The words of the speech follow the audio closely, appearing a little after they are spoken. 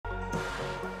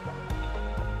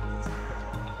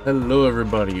Hello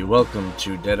everybody, welcome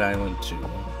to Dead Island 2.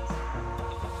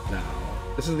 Now,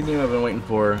 this is the game I've been waiting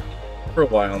for a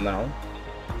while now,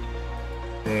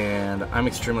 and I'm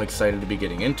extremely excited to be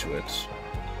getting into it.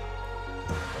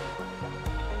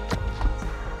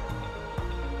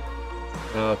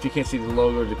 If you can't see the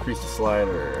logo, decrease the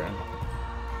slider.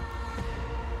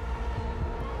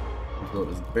 Until it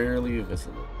is barely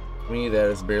visible. To me, that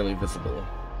is barely visible.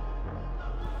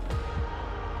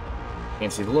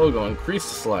 Can't see the logo, increase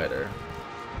the slider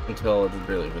until it is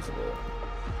barely visible.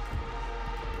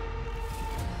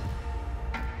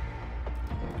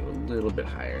 Go a little bit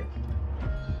higher.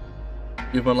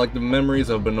 You've unlocked the Memories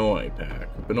of Benoy pack.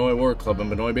 Benoy War Club and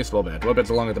Benoy Baseball Bat.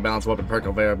 Weapons along with the balance weapon perk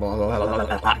available.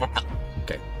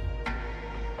 Okay.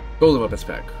 Golden Weapons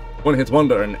pack. One hits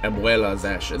wonder in Abuela's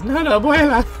ashes. Not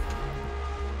Abuela!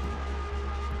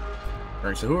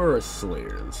 Alright, so who are our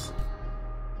slayers?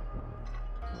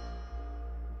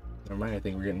 Never mind, I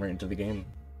think we're getting right into the game.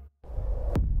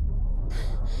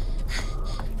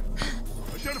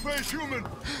 Identify as human!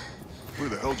 Where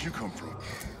the hell did you come from?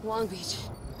 Long Beach.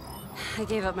 I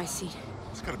gave up my seat.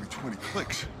 It's gotta be 20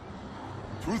 clicks.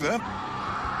 Through them?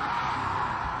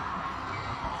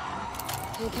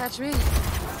 Can't catch me.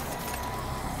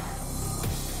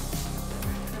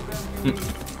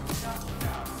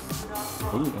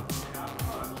 Ooh.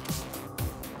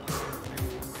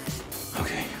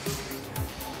 Okay.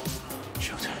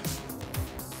 Showtime.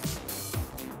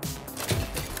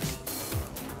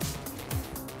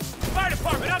 Fire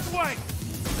department, out the way!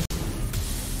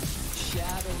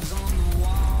 Shadows on the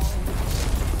wall,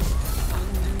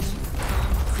 underneath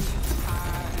concrete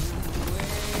highways,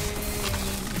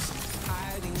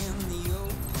 hiding in the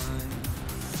open.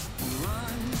 We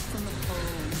run from the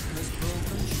hopeless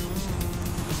broken shoes.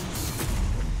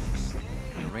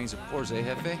 Rains of course, eh,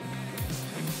 Jefe?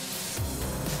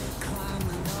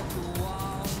 Climbing up the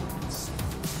walls,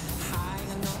 high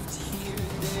enough to hear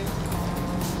their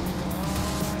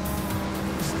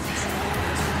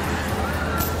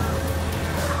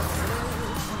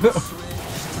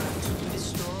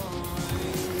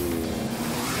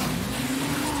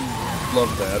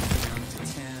Love that.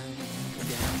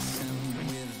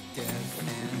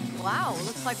 Wow,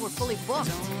 looks like we're fully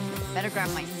booked. Better grab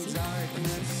my seat.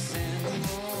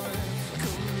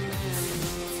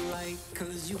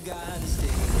 cause you gotta stay.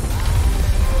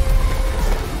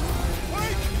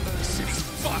 Wait! The city's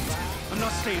fucked! I'm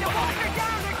not staying behind. They're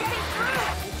down, they're getting through!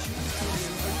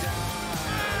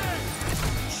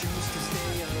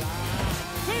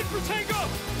 Wait for Tango!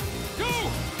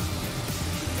 Go!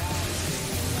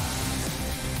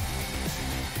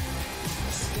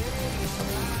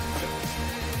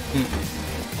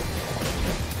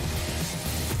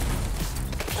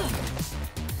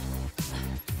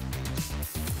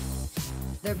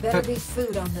 There better be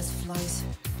food on this flight.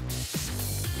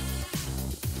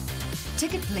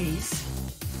 Ticket, please.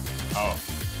 Oh,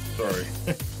 sorry.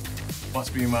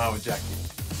 Must be my with Jackie.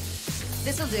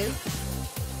 This'll do.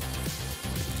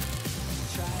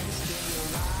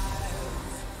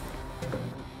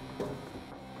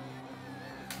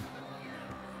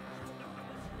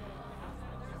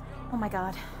 Oh my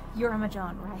god, you're Emma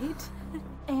John, right?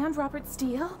 And Robert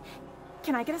Steele?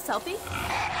 Can I get a selfie?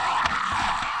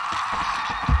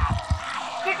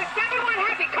 This is 7-1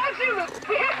 Happy. Call Zulu.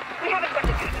 We have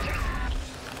accepted passengers.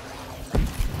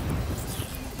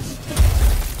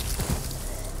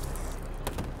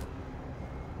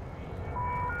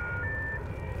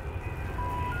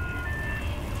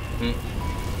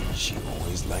 She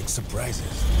always likes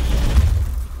surprises.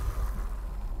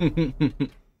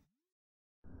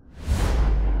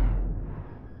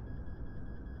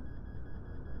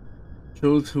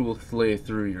 Shows who will slay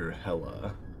through your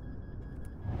hella.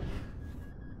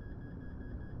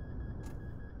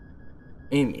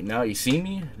 Amy, now you see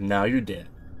me, now you're dead.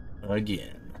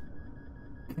 Again.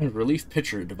 Release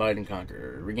pitcher, divide and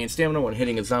conquer. Regain stamina when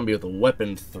hitting a zombie with a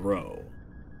weapon throw.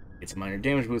 It's a minor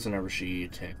damage boost whenever she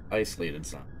attacks isolated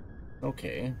zombie.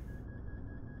 Okay.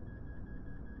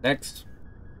 Next.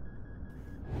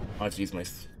 I have to use my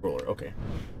scroller. Okay.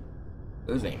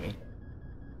 There's Amy.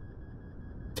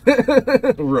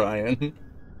 Ryan.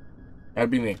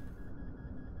 That'd be me.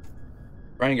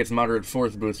 Ryan gets moderate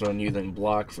force boost when using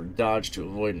block for dodge to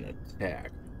avoid an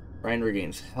attack. Ryan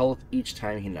regains health each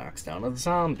time he knocks down a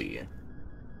zombie.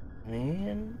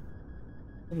 Man,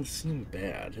 doesn't seem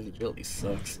bad. His agility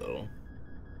sucks though.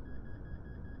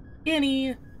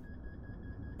 Danny!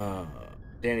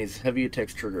 Danny's heavy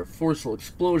attacks trigger a forceful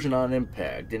explosion on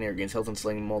impact. Danny regains health and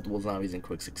slaying multiple zombies in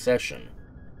quick succession.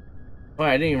 Oh,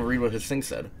 I didn't even read what his thing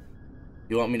said.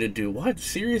 You want me to do what?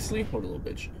 Seriously? What a little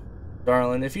bitch.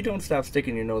 Darling, if you don't stop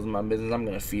sticking your nose in my business, I'm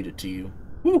gonna feed it to you.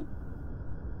 Woo!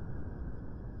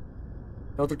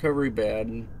 Health recovery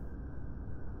bad.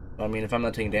 I mean, if I'm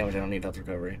not taking damage, I don't need health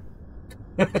recovery.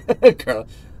 Carla.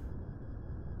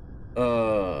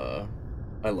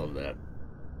 I love that.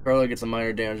 Carla gets a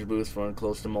minor damage boost when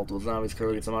close to multiple zombies.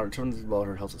 Carla gets a minor turns while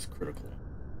her health is critical.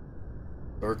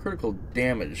 So her critical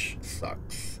damage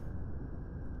sucks.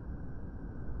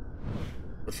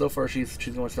 But so far, she's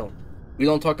going still. We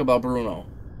don't talk about Bruno.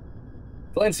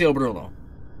 Silencio Bruno.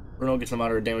 Bruno gets a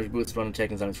moderate damage boost when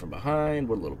attacking zombies from behind.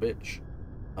 What a little bitch.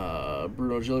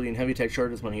 Bruno agility and heavy attack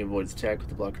charges when he avoids attack with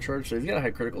the blocker charge. So he's got a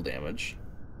high critical damage.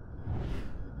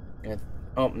 And,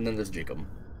 oh, and then there's Jacob.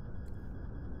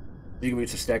 Jacob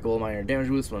gets a stackable minor damage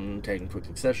boost when attacking quick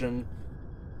succession.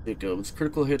 Jacob's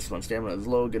critical hits when stamina is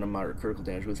low, get a moderate critical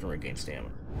damage boost and regain stamina.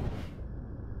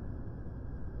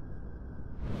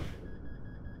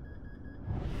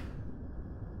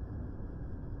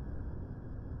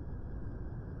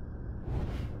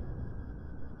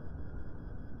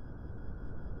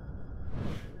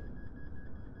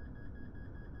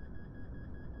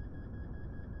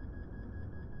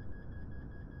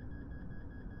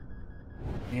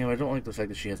 Yeah, I don't like the fact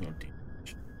that she has no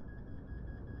damage.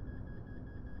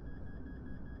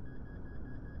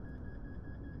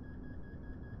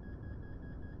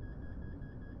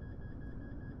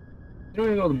 You don't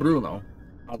even go to Bruno,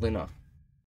 oddly enough.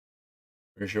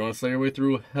 Are you sure you want to slay your way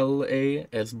through Hell A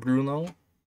as Bruno?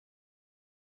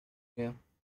 Yeah.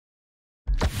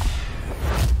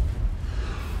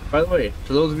 By the way,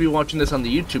 for those of you watching this on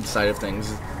the YouTube side of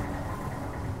things,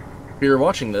 if you're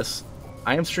watching this,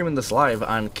 I am streaming this live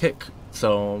on Kick,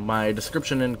 so my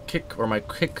description in Kick, or my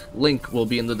Kick link will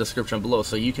be in the description below,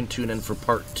 so you can tune in for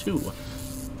part 2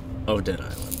 of Dead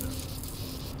Island.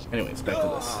 Anyways, back to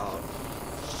this.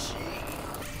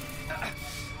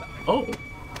 Oh!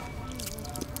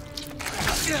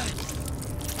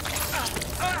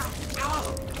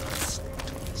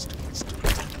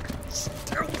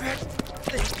 Stupid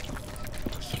thing.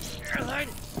 Airline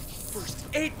first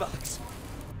aid box.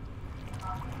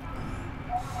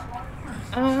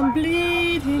 I'm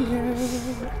bleeding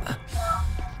out.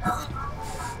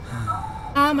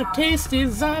 I'm a tasty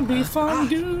zombie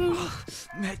fondue.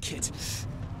 Medkit.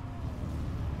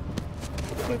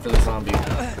 Wait for the zombie.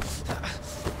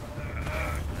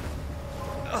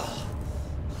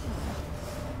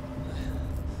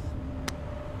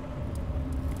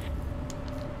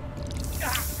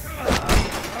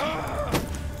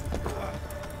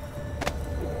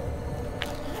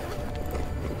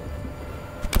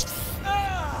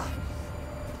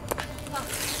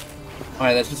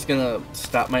 Alright, that's just gonna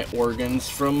stop my organs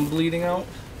from bleeding out.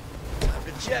 Time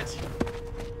to jet.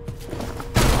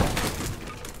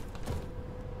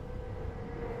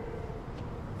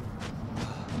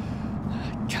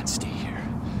 I can't stay here.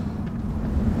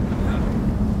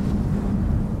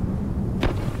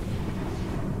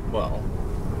 Well.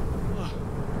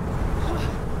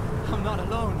 I'm not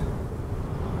alone.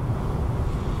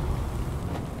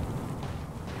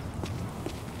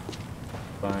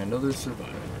 Find other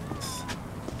survivors.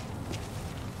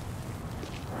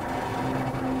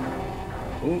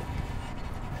 Oh.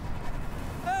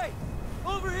 Hey!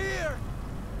 Over here!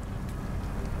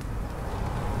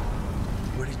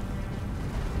 Where did...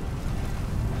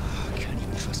 I can't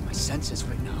even trust my senses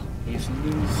right now. He's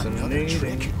Another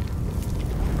trick. hallucinating.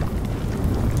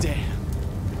 Damn.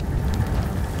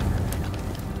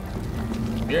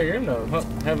 Yeah, you're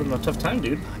having a tough time,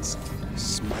 dude.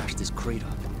 Smash this crate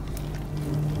up.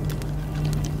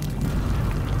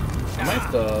 I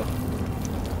might,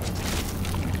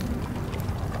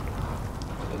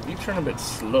 you turn a bit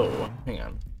slow. Hang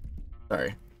on.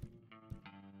 Sorry.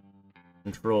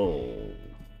 Control.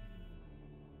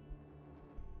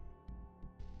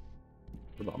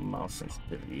 What about mouse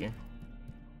sensitivity?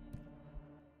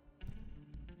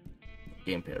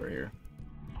 Gamepad right here.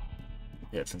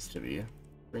 Gamepad sensitivity.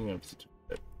 Bring up sensitivity.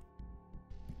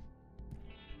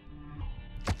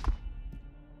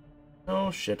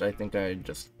 Oh shit, I think I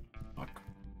just... Fuck.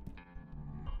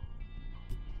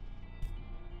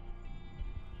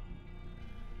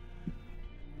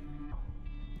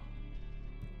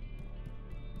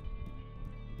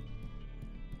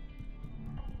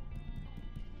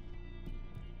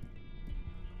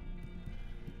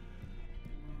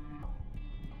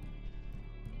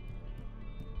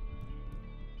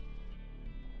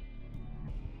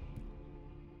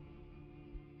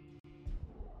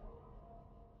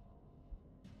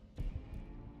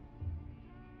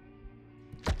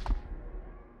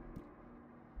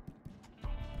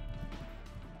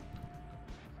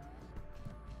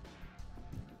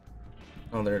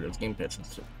 Oh, there it is. Gamepad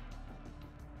sensitive.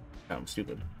 I'm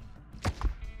stupid.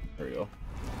 There we go.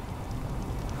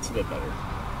 It's a bit better.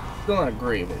 Still not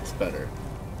great, but it's better.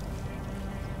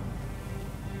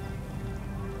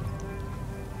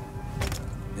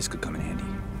 This could come in handy.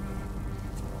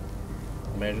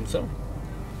 Imagine so.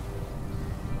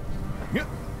 Yeah.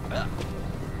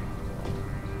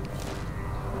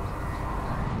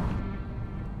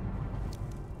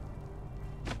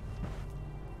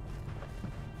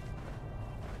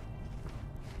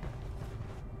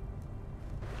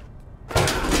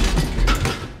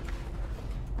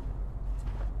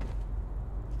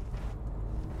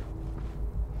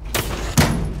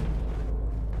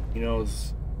 He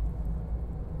knows.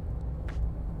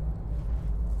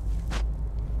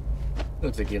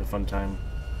 Looks like he had a fun time.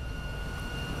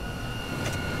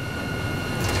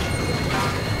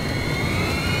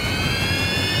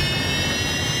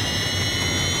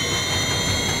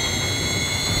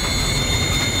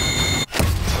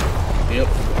 Yep.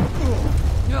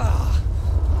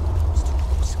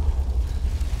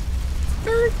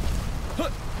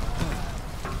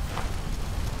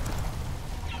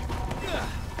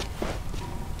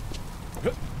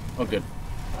 Oh, good.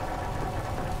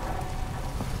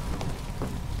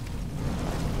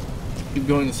 Keep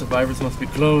going, the survivors must be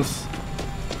close.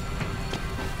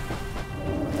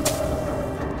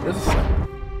 Where's this?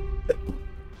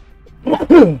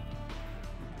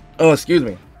 Oh, excuse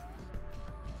me.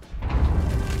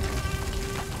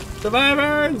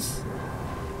 Survivors!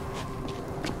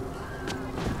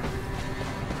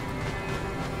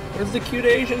 Where's the cute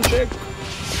Asian chick?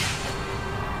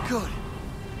 Good.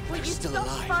 Will you Still stop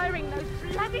alive. firing those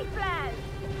bloody flares?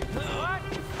 What?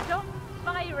 Stop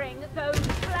firing those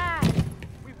flares!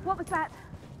 What was that?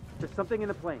 There's something in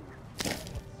the plane.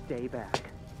 Stay back.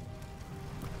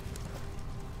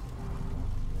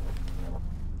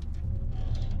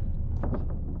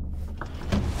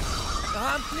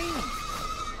 I'm clean.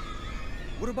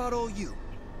 What about all you?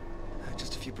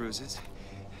 Just a few bruises.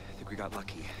 I think we got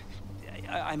lucky.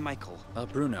 I'm Michael.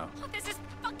 Bruno. Oh, this is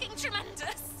fucking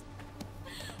tremendous.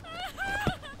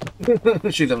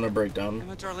 She's having a breakdown.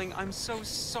 Emma, darling, I'm so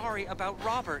sorry about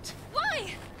Robert.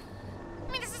 Why?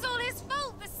 I mean, this is all his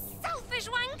fault, the selfish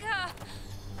wanker.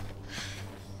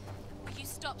 Will you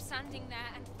stop standing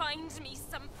there and find me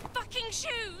some fucking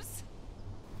shoes?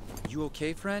 You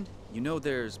okay, friend? You know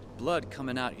there's blood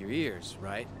coming out your ears,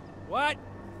 right? What?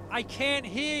 I can't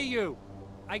hear you.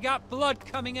 I got blood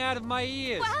coming out of my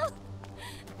ears. Well,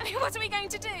 I mean, what are we going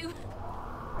to do?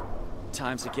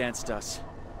 Time's against us.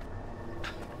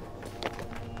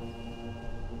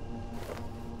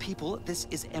 People, this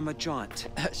is Emma Jaunt.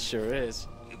 Sure is.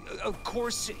 Of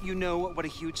course, you know what a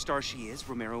huge star she is,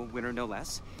 Romero winner no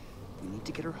less. We need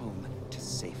to get her home to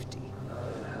safety.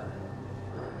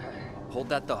 Hold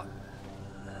that thought.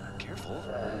 Careful.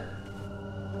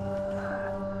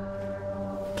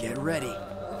 Get ready.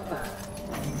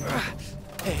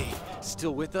 Hey,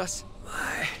 still with us?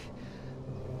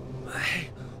 My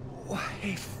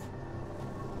wife.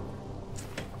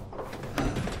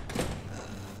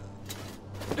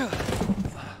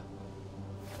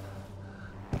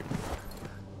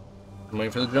 I'm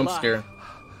waiting for the jump scare.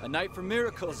 A night for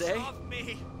miracles, eh? Stop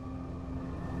me.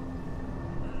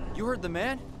 You heard the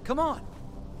man? Come on.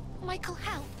 Michael,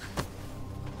 help.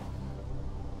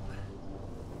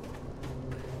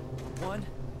 1,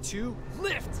 2,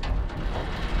 lift!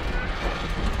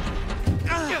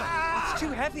 It's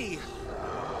too heavy.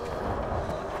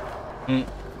 I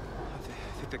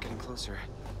think they're getting closer.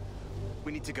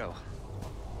 We need to go.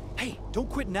 Hey, don't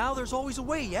quit now. There's always a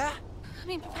way, yeah? I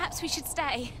mean, perhaps we should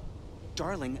stay.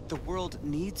 Darling, the world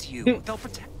needs you. They'll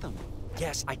protect them.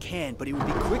 Yes, I can, but it would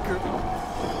be quicker.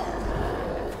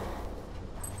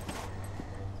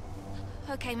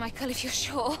 Okay, Michael, if you're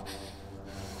sure.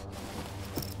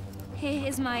 Here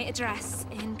is my address,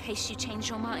 in case you change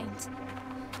your mind.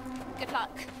 Good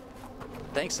luck.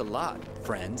 Thanks a lot,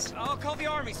 friends. I'll call the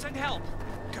army. Send help.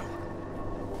 Go.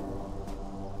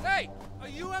 Hey, are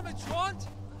you Emma Jaunt?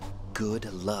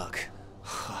 Good luck.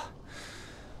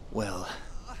 Well,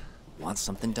 want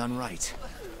something done right.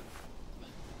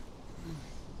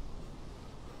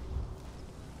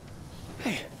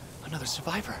 Hey, another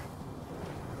survivor.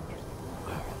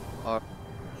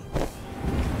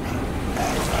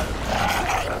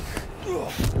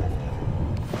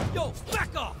 Yo,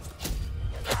 back off!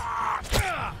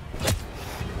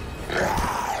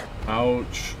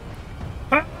 Ouch.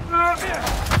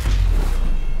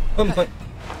 I'm like,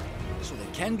 So they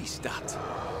can be stopped.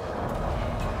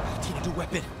 Need a new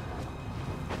weapon.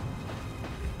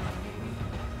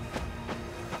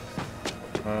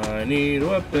 I need a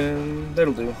weapon.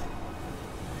 That'll do.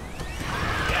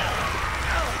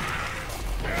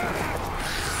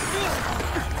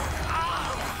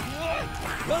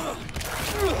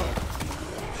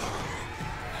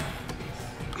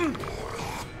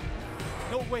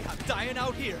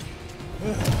 here.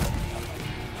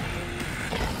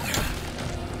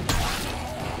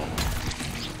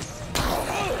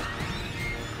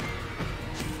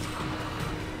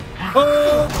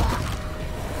 Oh!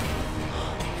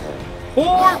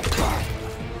 4!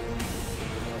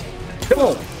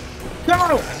 Go!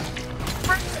 Go!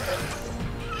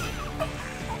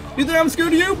 You think I'm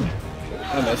scared of you?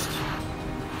 I missed.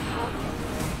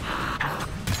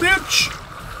 Bitch!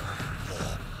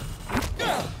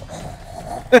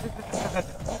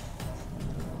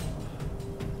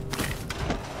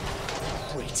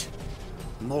 Wait.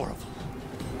 More of them.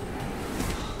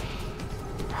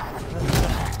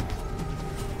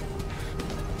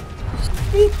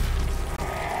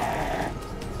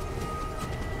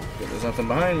 There's nothing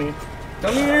behind me.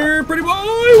 Come here, pretty boy!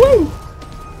 Woo!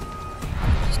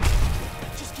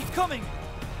 Just keep coming.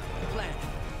 Plan.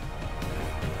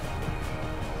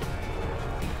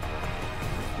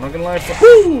 I'm not gonna lie.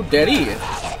 Woo! Daddy!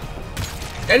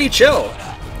 Daddy, chill!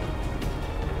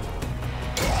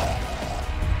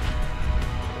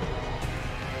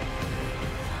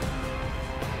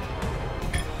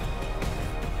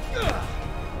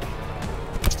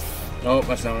 Nope,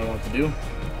 that's not what I want to do.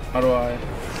 How do I?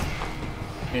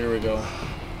 Here we go.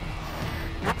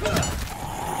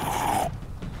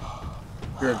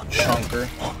 You're a chunker.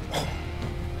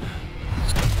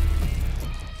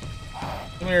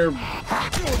 Come here,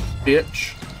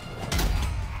 bitch.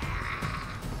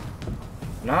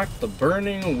 Knock the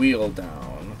burning wheel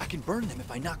down. I can burn them if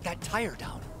I knock that tire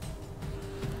down.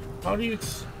 How do you...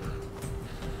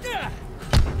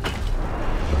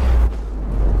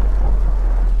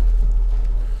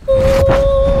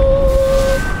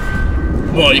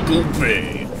 Michael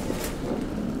Bay.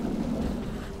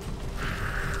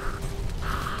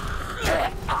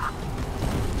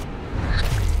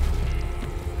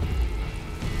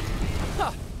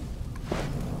 Huh.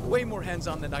 Way more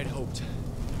hands-on than I'd hoped.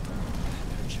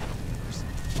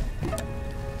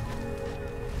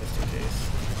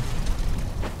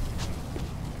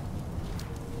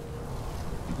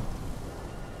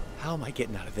 How am I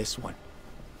getting out of this one?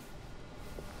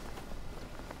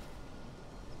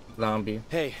 Zombie.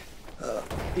 Hey,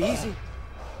 easy.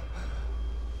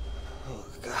 Oh,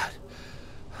 God.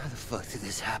 How the fuck did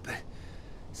this happen?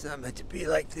 It's not meant to be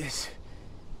like this.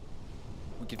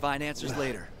 We can find answers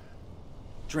later.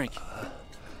 Drink.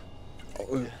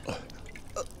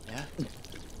 Yeah?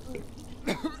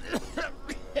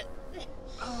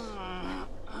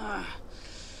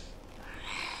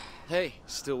 Hey,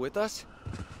 still with us?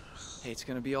 Hey, it's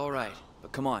gonna be all right.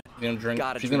 But come on. You're gonna drink.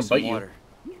 Gotta She's drink gonna bite some water. you.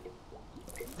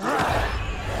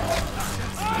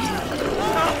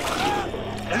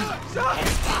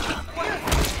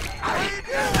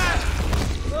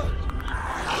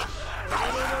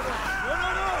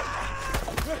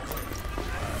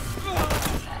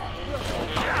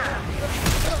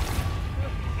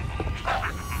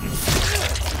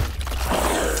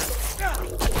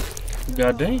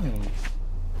 God damn.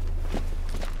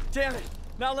 Damn it!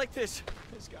 Not like this.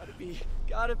 There's gotta be.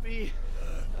 I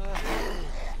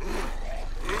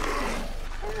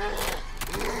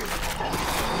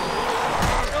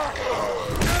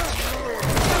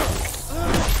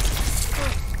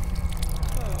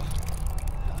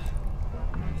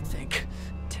think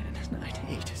 10, 9,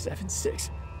 8, 7, 6.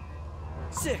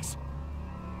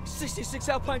 66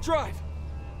 Alpine Drive.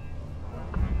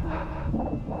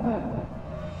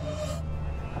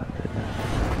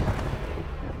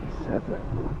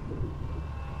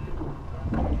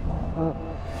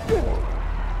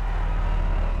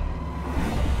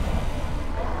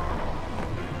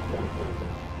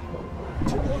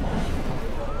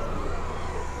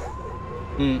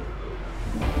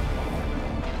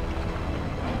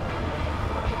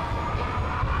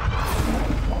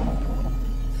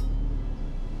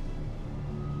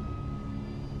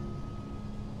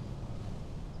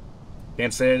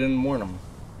 Can't say I didn't warn him.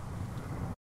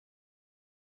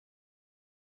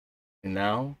 And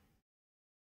now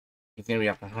he's gonna be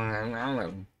a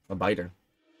biter.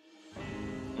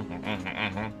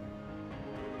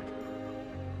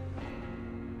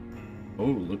 Oh,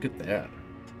 look at that.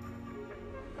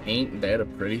 Ain't that a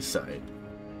pretty sight?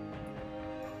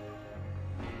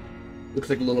 Looks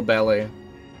like a little ballet.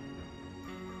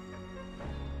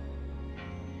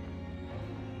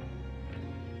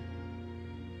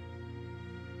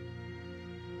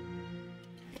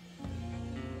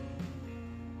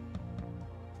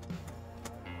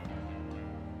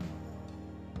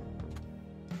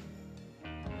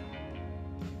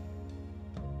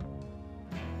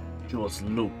 Just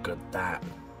look at that.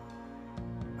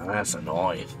 That's a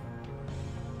knife.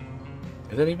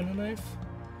 Is that even a knife?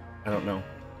 I don't know.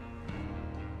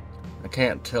 I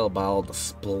can't tell by all the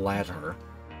splatter.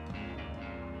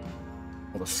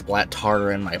 All the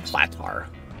splatter in my platter.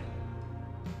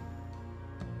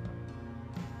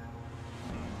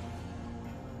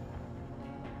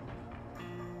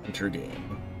 Enter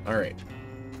game. Alright.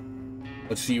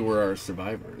 Let's see where our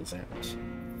survivor is at.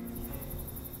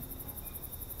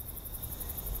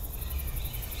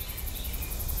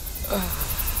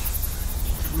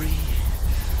 3,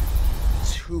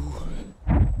 2.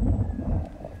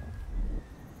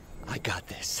 I got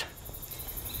this.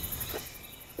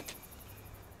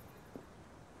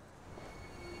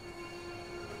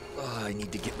 Oh, I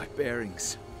need to get my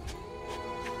bearings.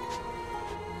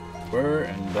 Where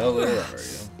in Bel Air are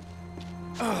you?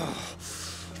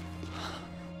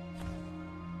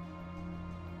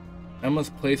 Emma's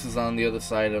place is on the other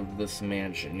side of this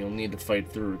mansion. You'll need to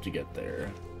fight through to get there.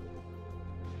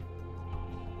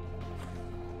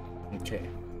 Okay.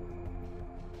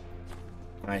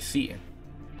 I see.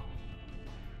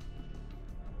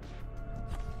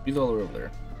 He's all the way over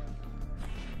there.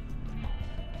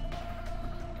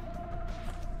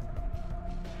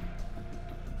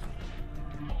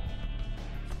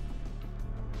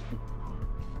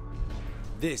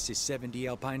 This is 70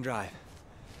 Alpine Drive,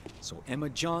 so Emma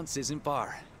Johns isn't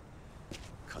far.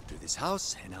 Cut through this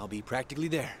house, and I'll be practically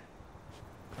there.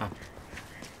 Ah.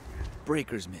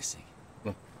 Breaker's missing.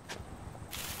 Oh.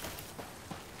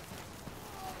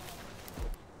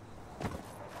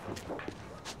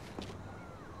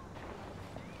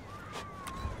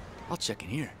 I'll check in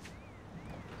here.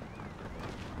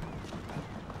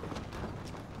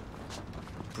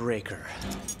 Breaker.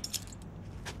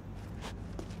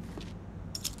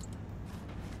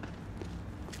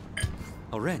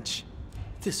 A wrench.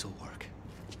 This'll work.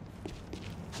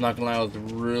 Not gonna lie, I was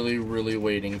really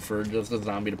waiting for just a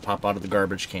zombie to pop out of the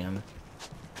garbage can.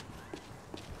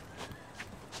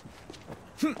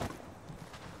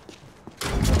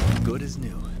 Good as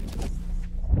new.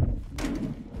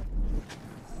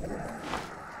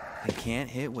 They can't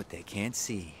hit what they can't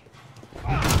see.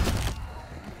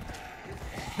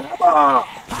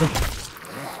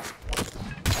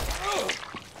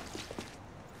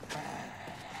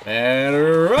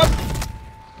 Batter up!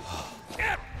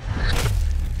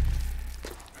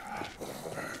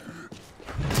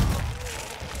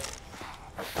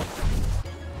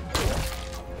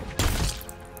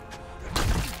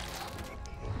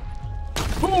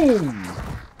 Boom!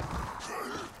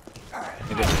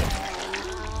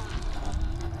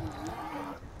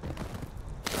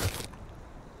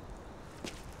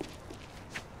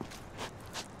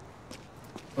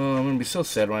 Oh, I'm gonna be so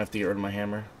sad when I have to get rid of my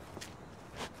hammer.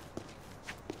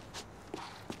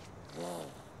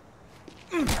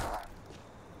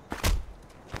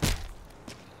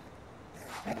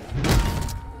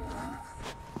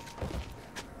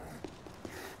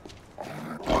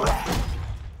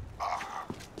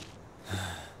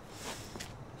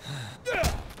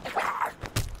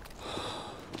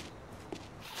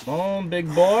 Come on,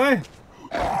 big boy.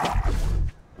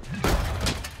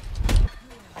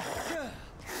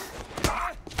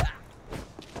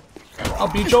 I'll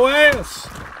beat your ass.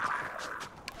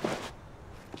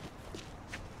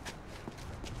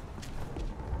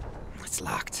 It's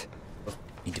locked.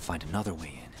 Need to find another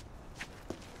way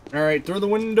in. All right, through the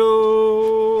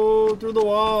window, through the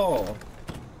wall.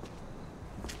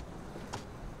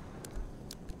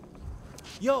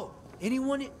 Yo,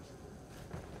 anyone?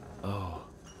 Oh.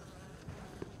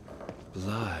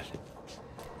 Blood.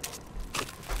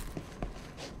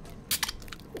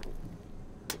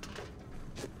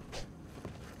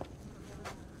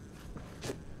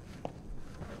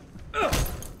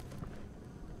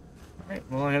 Alright,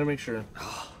 well, I had to make sure.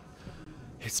 Oh,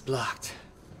 it's blocked.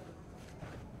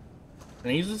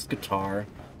 Can I use this guitar?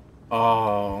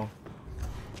 Oh.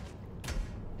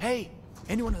 Hey,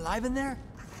 anyone alive in there?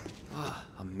 Ah,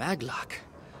 a maglock.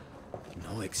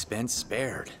 No expense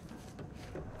spared.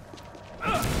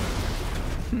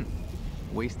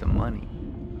 Waste of money.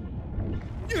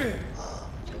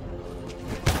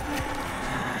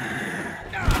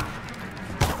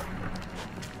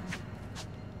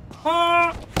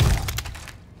 Ah!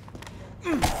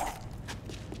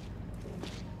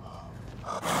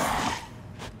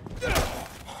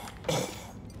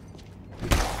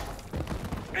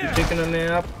 You taking a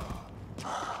nap?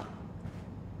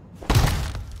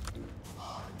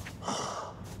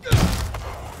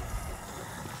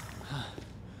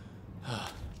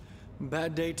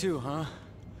 Bad day too, huh?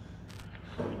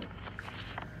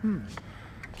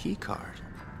 Key card.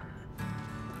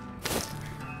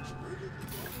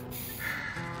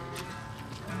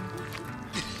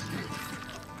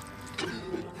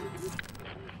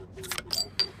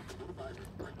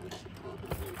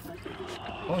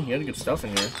 he had good stuff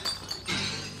in here.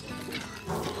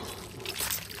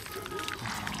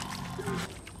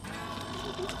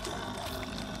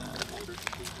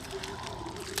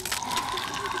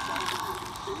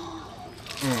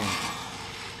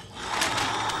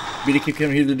 Be to keep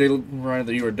coming here today, Ryan,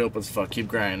 that you are dope as fuck. Keep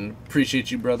grinding.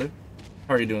 Appreciate you, brother.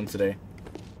 How are you doing today?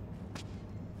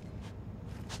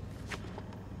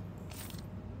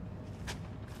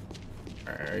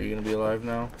 Are you gonna be alive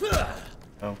now?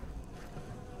 Oh.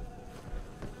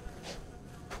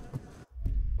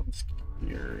 I'm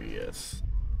curious.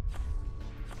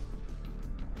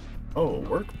 Oh,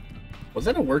 work? Was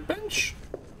that a workbench?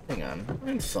 Hang on.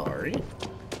 I'm sorry.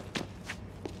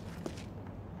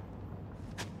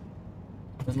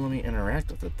 Doesn't let me interact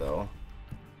with it though.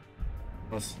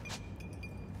 Unless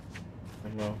I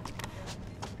don't know.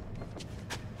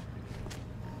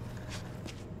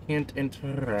 Can't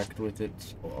interact with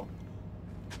it. Well,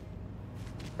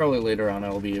 probably later on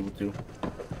I'll be able to.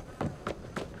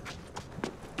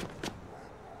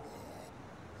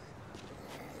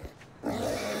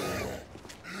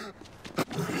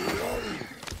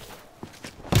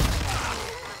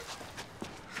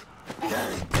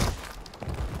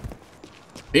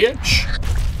 Bitch!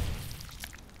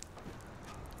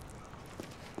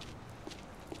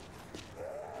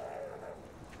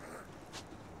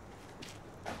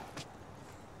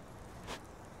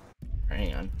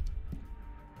 Hang on.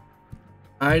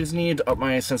 I just need to up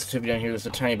my sensitivity down here just a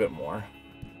tiny bit more.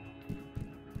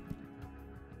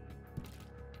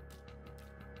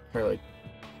 Probably like...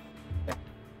 Yeah.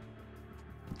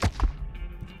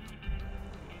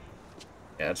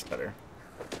 Yeah, that's better.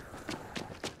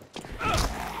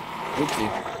 Oopsie.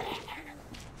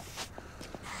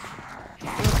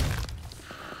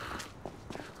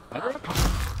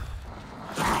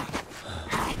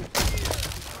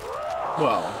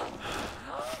 Well.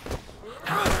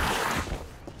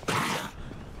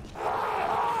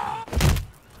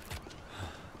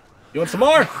 You want some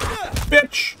more?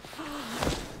 Bitch!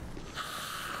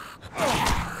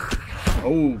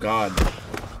 Oh, God.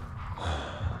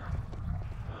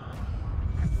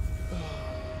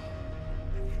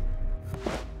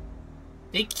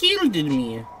 They killed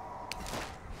me.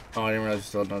 Oh, I didn't realize there's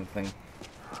still another thing.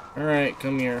 Alright,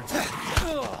 come here.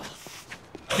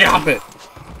 Stop it!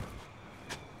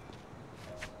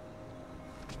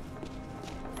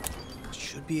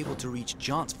 Should be able to reach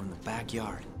John's from the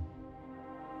backyard.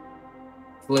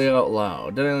 Play out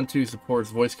loud. Dead Island 2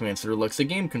 supports voice commands through Alexa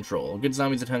game control. Get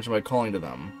zombies' attention by calling to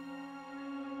them.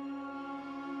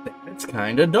 That's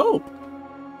kinda dope.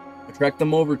 Attract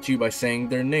them over to you by saying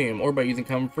their name or by using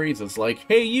common phrases like,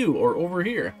 hey you, or over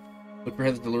here. Look for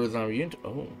heads to lure the zombie into.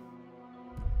 Oh.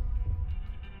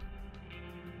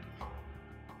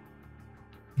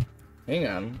 Hang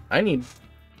on.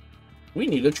 We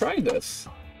need to try this.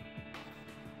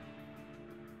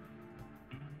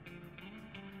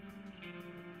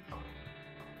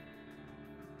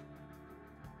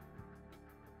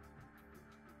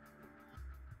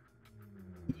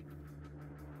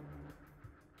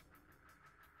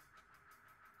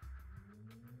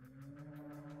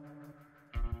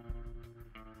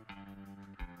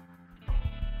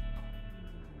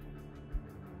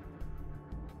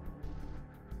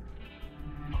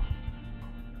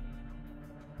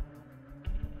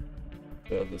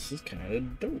 So this is kind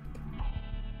of dope.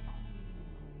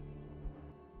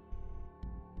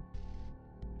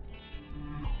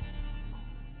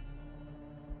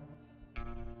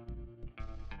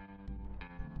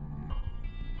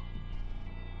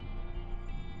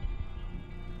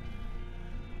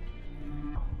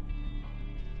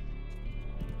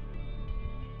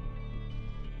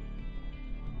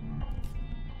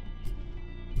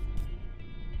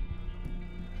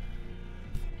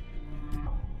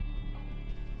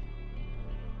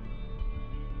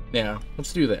 Yeah,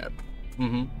 let's do that.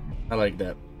 I like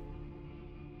that.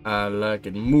 I like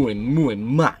it muy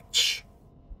much.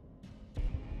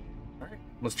 Alright,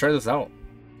 let's try this out.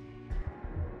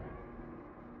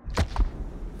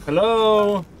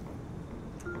 Hello?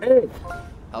 Hey!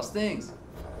 How's things?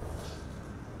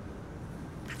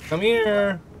 Come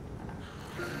here!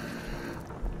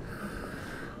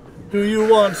 Do you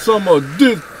want some of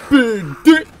this big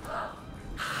dick?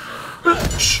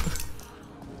 Bitch!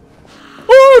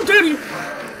 Oh, daddy!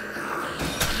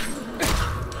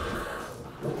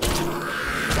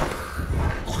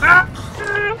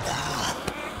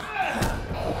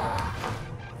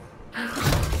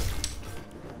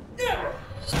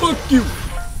 Fuck you!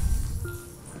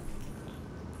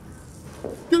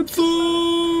 Get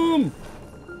some!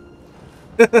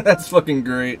 That's fucking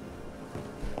great.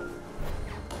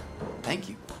 Thank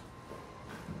you.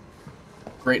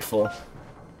 Grateful.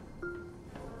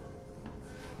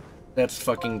 That's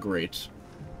fucking great.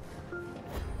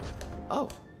 Oh,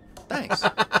 thanks. I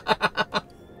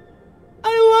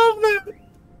love that.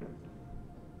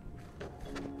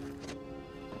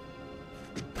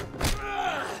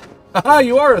 Haha,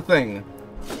 you are a thing.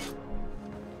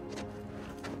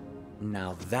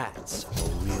 Now that's a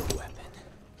real weapon.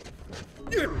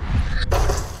 I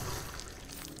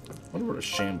wonder what a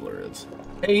shambler is.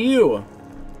 Hey, you!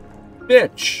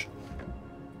 Bitch!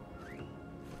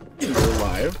 You're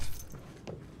alive.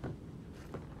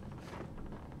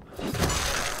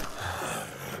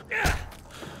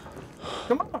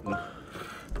 Come on.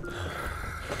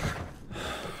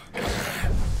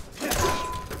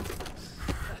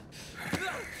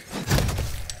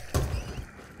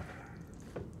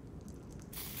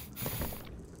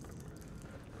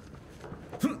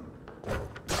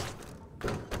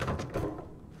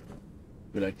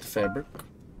 We like the fabric.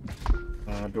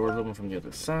 Doors open from the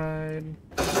other side.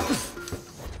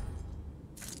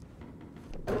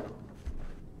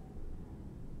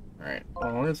 Alright,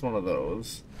 well, there's one of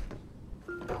those.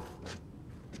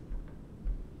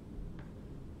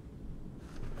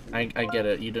 I get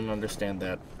it, you didn't understand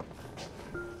that.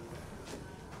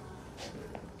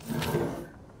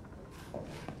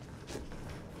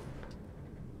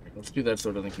 Let's do that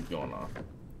so it doesn't keep going off.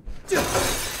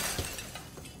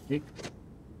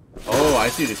 Oh, I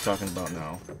see what he's talking about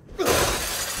now.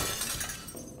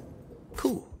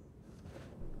 Cool.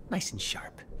 Nice and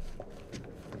sharp.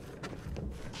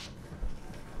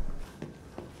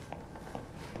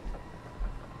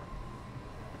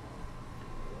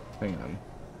 Hang on.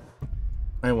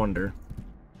 I wonder.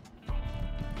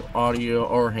 Audio,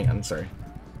 or hang on, sorry.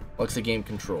 Alexa game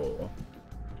control.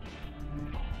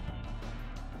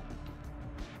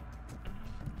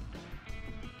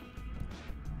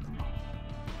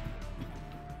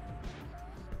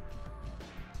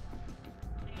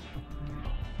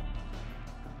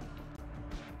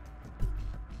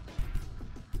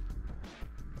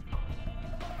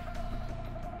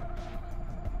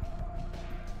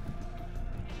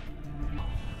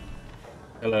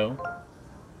 Hello?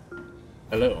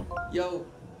 Hello? Yo.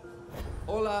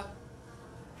 Hola.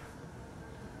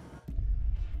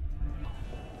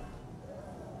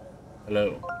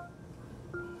 Hello?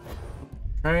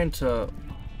 Trying to...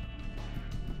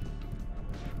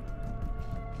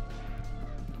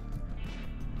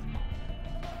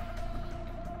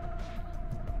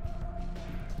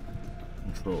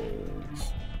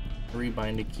 Controls.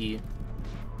 Rebind a key.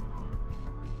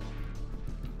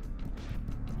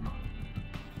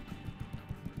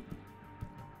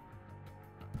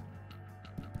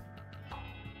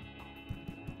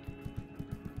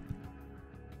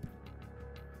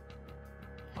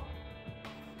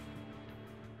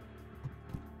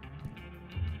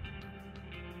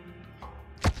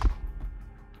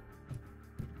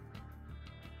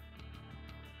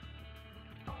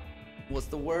 What's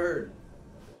the word?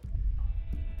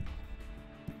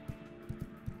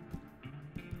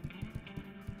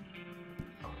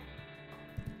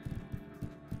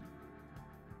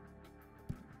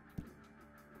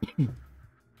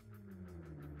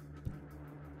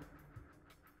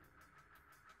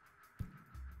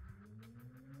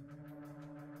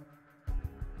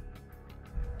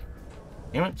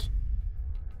 Damn it.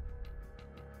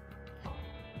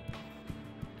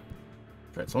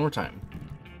 Try this one more time.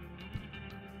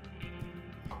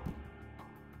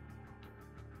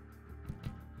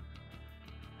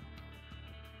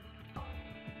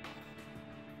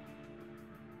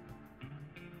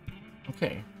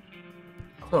 Okay.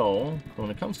 So, when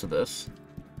it comes to this,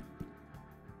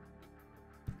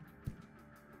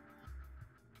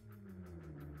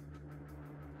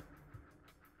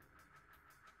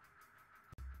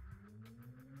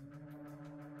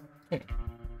 okay.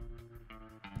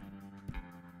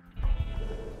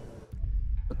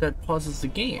 But that pauses the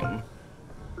game.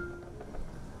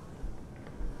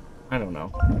 I don't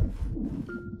know.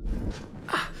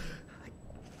 I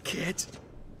can't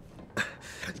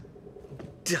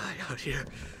die out here.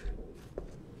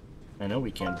 I know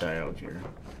we can't die out here.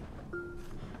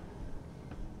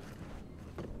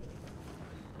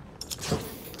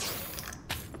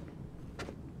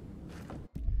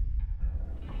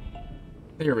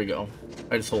 There we go.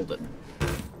 I just hold it.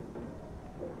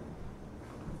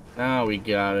 Now we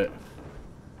got it.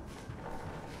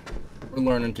 We're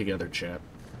learning together, chat.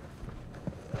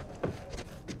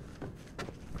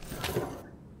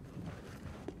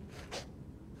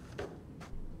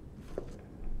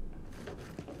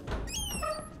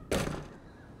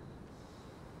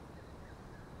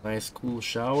 Nice cool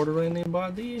shower to rain the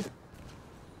body.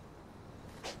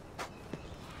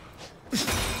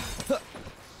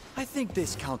 I think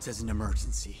this counts as an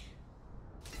emergency.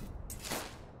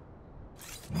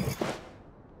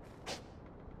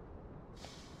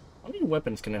 How many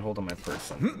weapons can I hold on my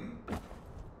person?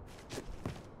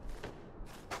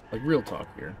 Like, real talk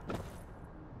here.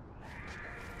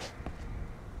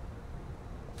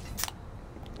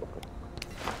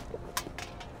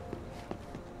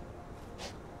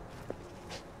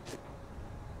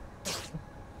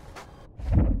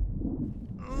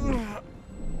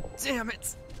 Damn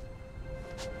it!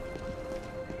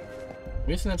 I'm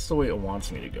guessing that's the way it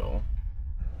wants me to go.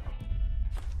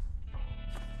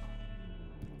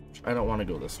 I don't want to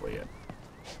go this way yet.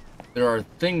 There are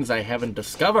things I haven't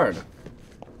discovered.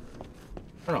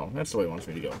 I don't know, that's the way it wants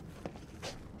me to go.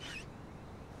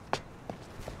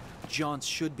 John's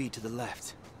should be to the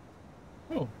left.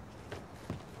 Oh.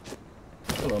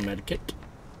 Hello, medkit.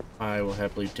 I will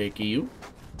happily take you.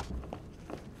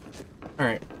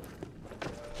 Alright.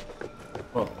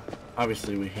 Well,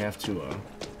 obviously we have to,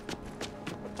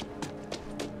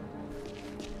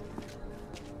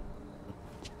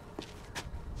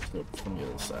 go from the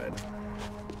other side.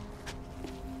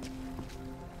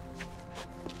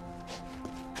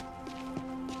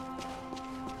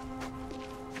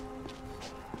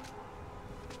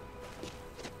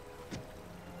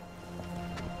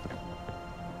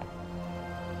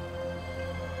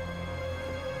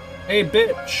 Hey,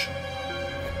 bitch!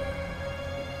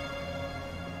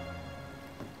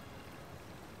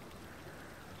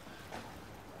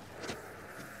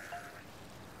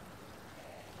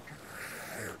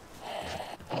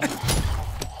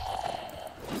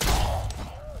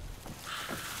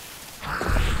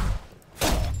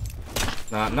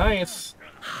 Not nice.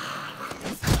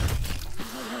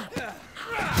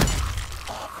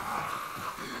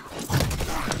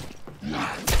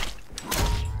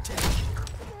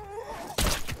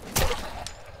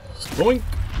 Boink.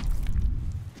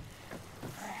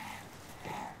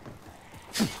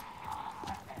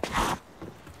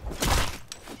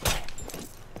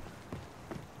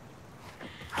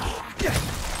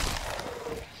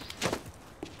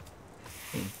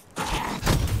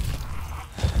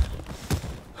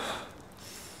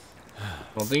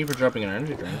 Well, thank you for dropping an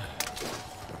energy drink.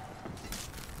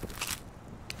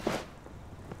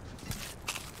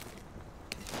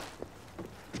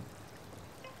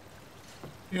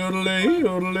 Yodelay,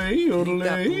 yodelay, yodelay.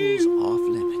 That pool's off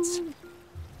limits.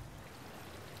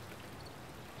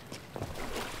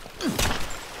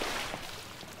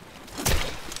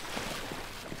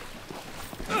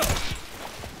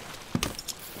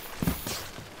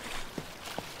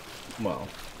 Well,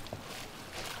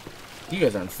 you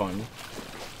guys aren't fun.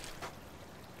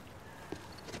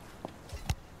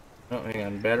 Oh, hang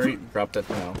on. Battery, drop that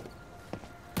now.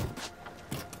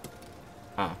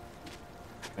 Ah.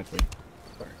 Actually,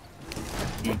 sorry.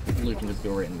 You literally can just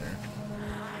go right in there.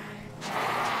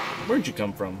 Where'd you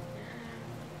come from?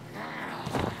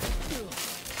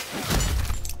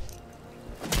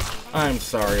 I'm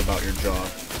sorry about your jaw.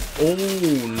 Oh,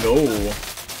 no.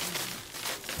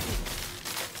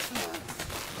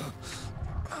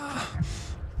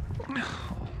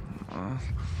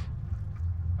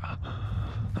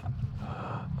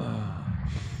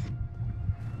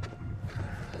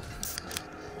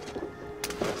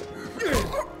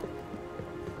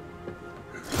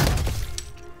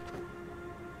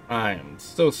 I am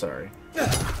so sorry.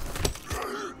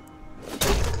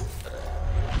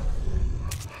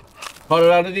 Caught it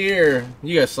out of the air.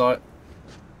 You guys saw it.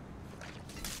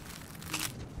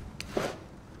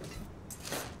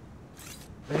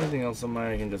 Anything else on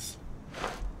mine I can just...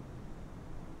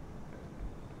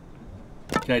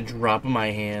 Can I drop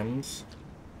my hands?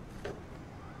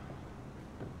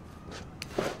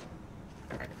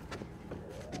 Alright.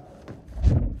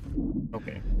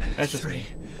 Okay. That's just me.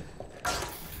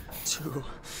 2.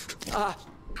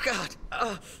 God.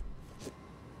 I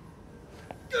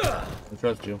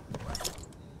trust you.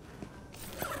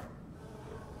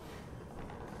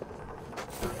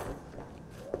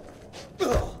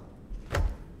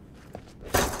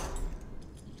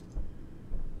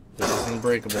 This is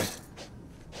unbreakable.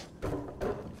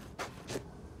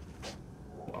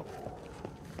 Well.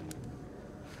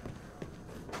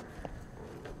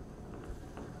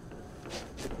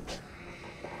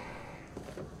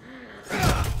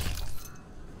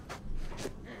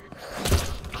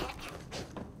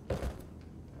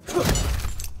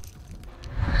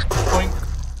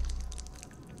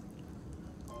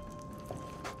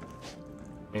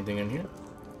 Anything in here?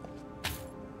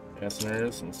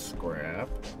 Fasteners and scrap.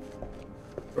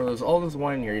 Bro, there's all this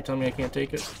wine here. You telling me I can't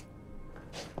take it?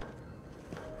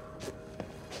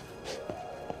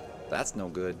 That's no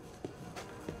good.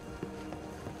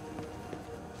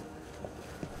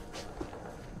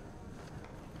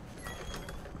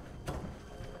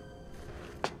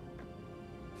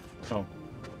 Oh.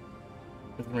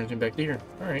 Nothing anything back here.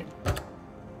 Alright.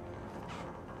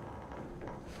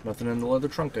 Nothing in the leather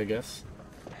trunk, I guess.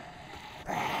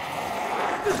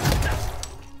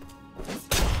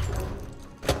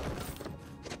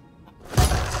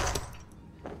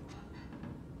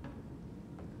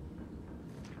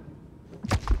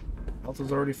 Health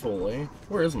is already full, eh?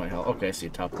 Where is my health? Okay, I see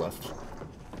top left.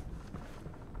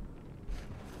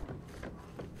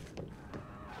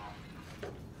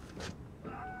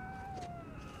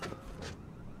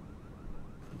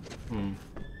 Hmm.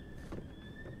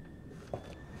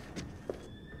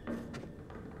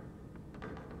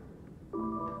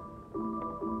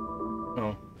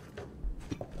 Oh.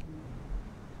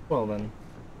 Well then.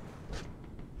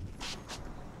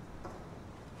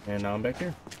 And now I'm back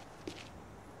here.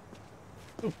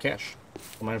 Oh, cash.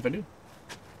 Don't mind if I do.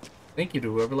 Thank you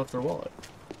to whoever left their wallet.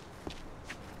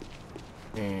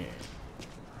 And...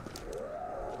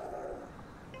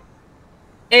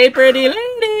 Hey, pretty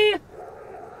lady!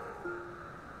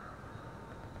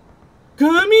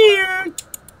 Come here!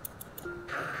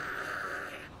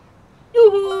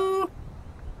 Yoo-hoo!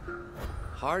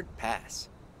 Hard pass.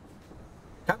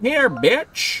 Come here,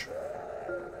 bitch!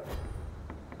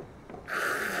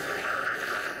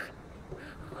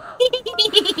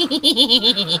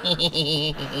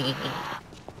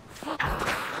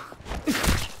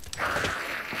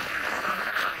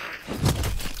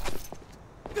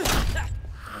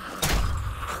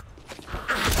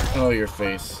 Oh, your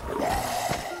face.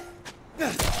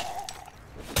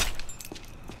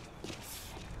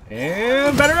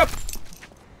 And better up!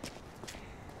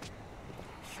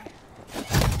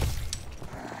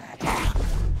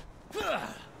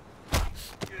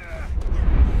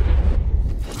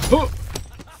 Oh.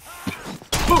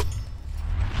 Oh.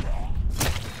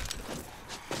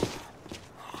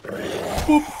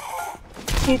 Boop.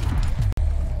 Boop.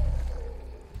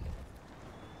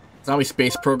 Zombie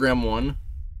Space Program 1.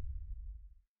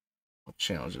 What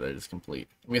challenge did I just complete?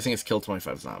 I'm guessing it's kill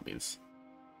 25 zombies.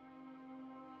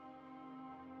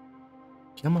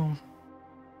 Come on.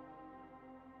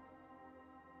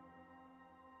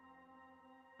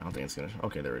 I don't think it's gonna...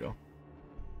 Okay, there we go.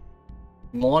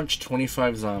 Launch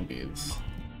 25 zombies.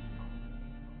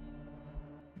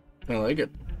 I like it.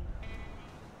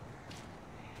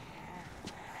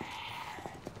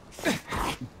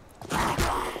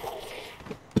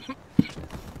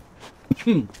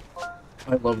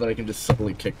 I love that I can just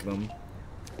subtly kick them.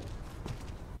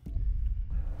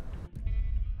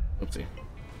 Oopsie.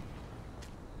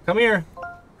 Come here!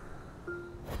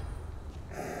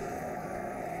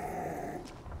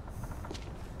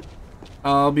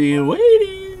 I'll be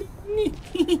waiting!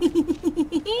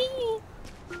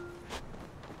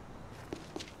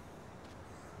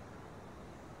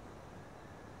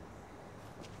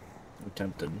 I'm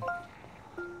tempted.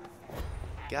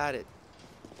 Got it.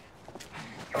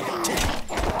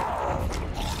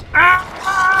 Ah!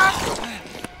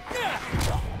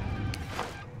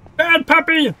 Bad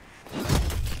puppy!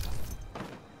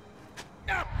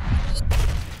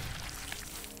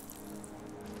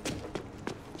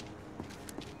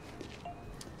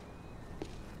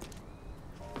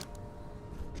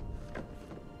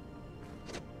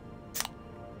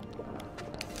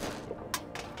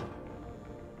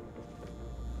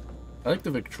 I like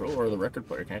the Victrola or the record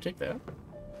player. Can I take that?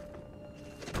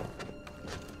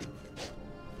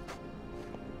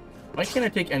 Why can't I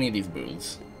take any of these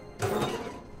booths?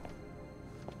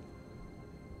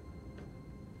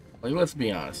 Like, let's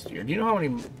be honest here. Do you know how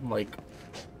many, like,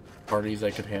 parties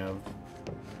I could have?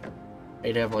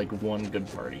 I'd have, like, one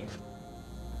good party.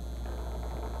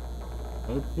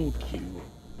 Oh, cool, cute.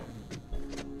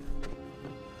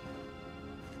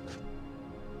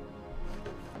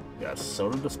 You got a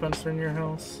soda dispenser in your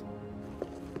house?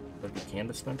 Like a can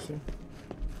dispenser?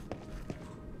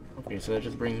 Okay, so that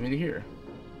just brings me to here.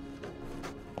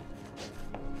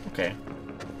 Okay.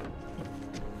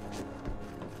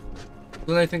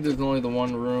 Then I think there's only the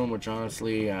one room, which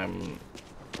honestly, I'm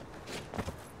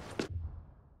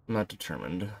not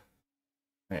determined.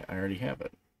 I already have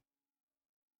it.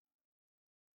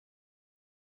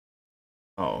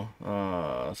 Oh,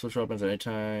 switch weapons at any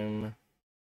time.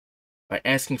 By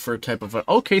asking for a type of...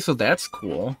 Okay, so that's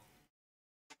cool.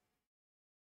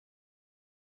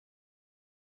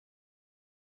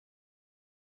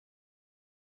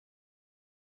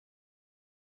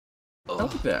 I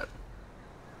like that.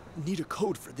 Need a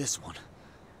code for this one.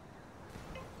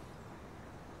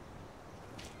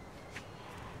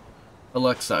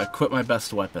 Alexa, equip my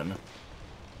best weapon.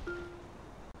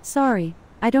 Sorry,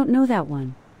 I don't know that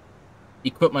one.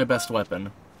 Equip my best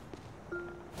weapon.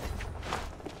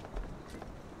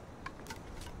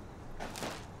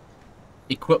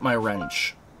 Equip my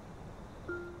wrench.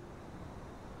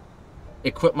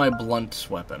 Equip my blunt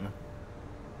weapon.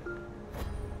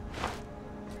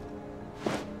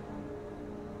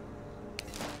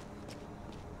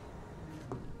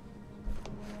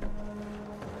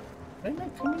 Did I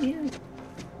not come in here?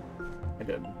 I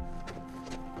did.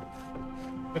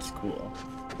 That's cool.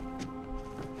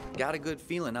 Got a good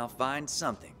feeling I'll find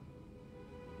something.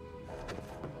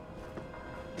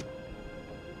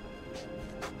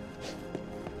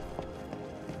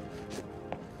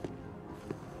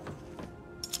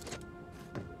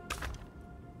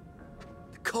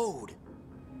 The code.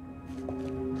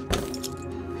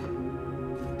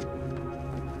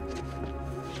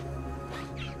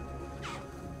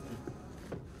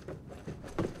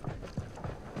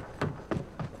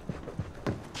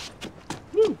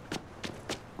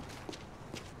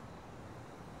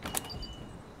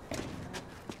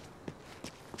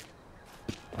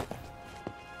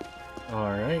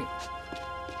 Alright.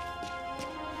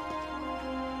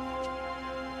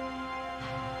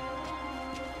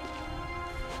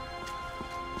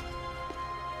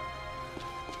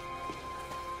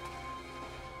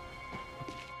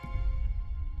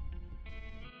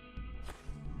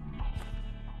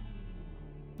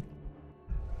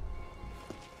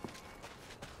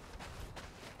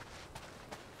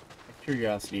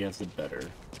 Curiosity has it better.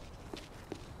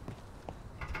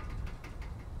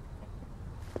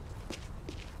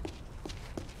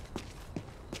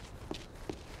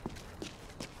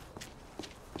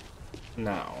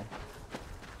 Now,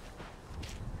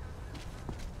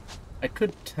 I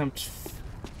could tempt.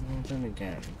 Well, then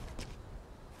again,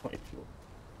 quite cool.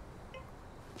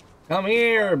 Come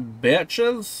here,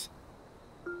 bitches!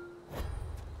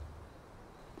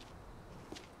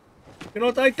 You know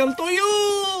what? I come to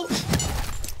you!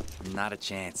 Not a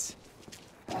chance.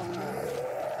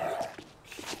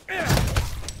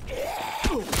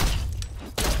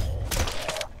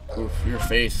 Oof, your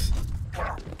face.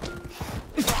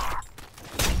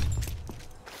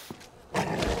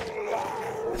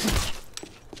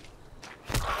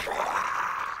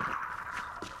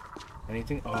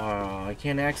 Anything? Oh, I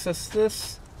can't access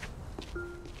this?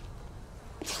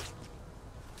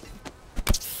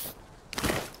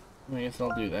 I guess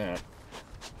I'll do that.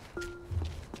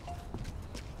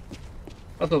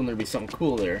 I thought there'd be something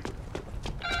cool there.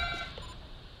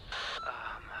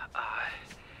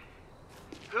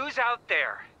 Who's out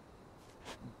there?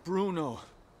 Bruno.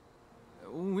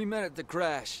 We met at the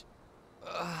crash.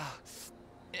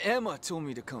 Emma told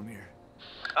me to come here.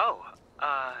 Oh,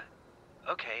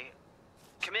 okay.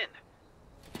 Come in.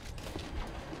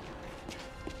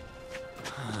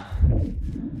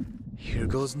 Here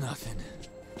goes nothing.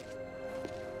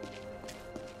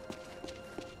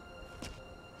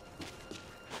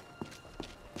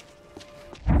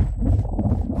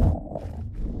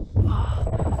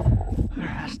 There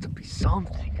has to be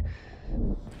something.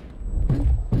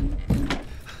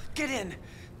 Get in!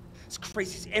 This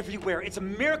crazy's everywhere. It's a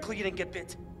miracle you didn't get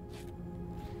bit.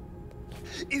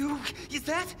 Ew, is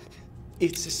that?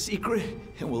 It's a secret,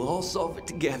 and we'll all solve it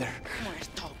together.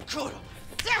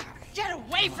 Get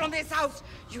away from this house,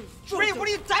 you Ray, what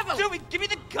are you devil! doing? Give me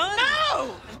the gun!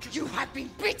 No! You have been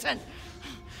beaten!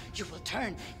 You will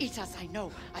turn, eat us, I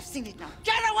know. I've seen it now.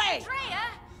 Get away!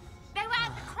 Freya! They were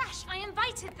at the crash. I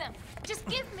invited them. Just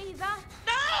give me the...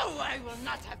 No! I will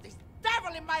not have this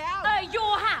devil in my house!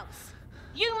 Your house.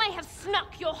 You may have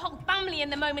snuck your whole family in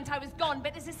the moment I was gone,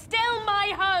 but this is still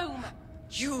my home.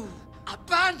 You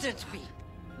abandoned me!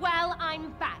 Well,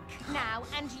 I'm back now,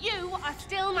 and you are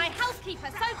still my housekeeper,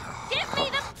 so give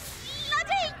me the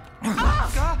bloody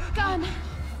gun!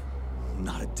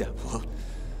 Not a devil.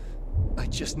 I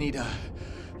just need a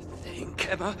thing.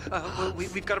 Emma,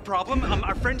 we've got a problem.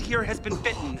 Our friend here has been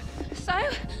bitten. So?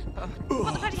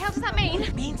 What the bloody hell does that mean?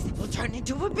 It means they will turn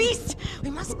into a beast!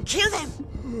 We must kill them!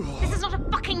 This is not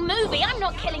a fucking movie. I'm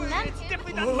not killing them. It's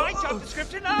definitely not my job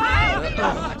description.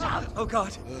 Oh,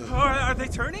 God. Are they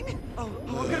turning? Oh,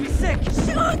 we're gonna be sick. Shoot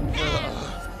them!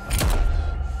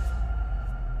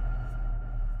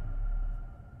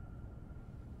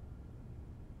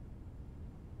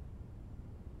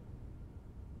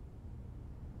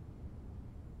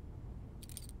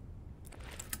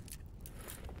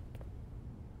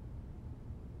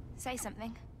 Say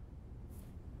something.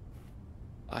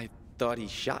 I thought he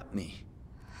shot me.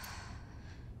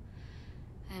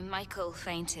 Michael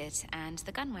fainted and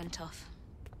the gun went off.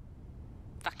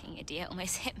 Fucking idiot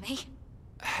almost hit me.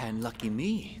 And lucky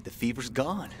me, the fever's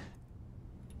gone.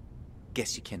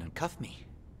 Guess you can uncuff me.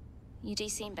 You do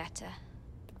seem better.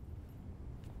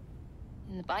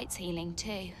 And the bite's healing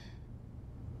too.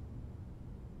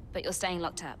 but you're staying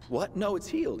locked up. What? No, it's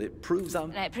healed. It proves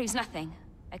I'm... No, it proves nothing,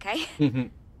 okay?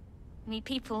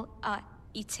 People are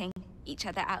eating each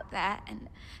other out there, and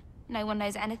no one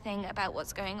knows anything about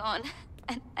what's going on.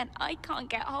 And I can't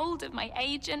get hold of my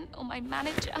agent or my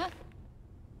manager.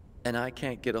 And I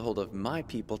can't get a hold of my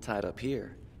people tied up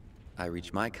here. I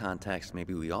reach my contacts,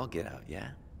 maybe we all get out, yeah?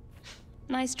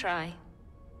 Nice try.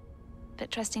 But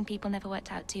trusting people never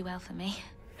worked out too well for me.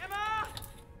 Emma!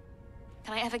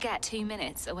 Can I ever get 2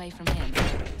 minutes away from him?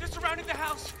 They're surrounding the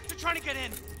house. They're trying to get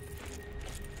in.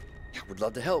 I would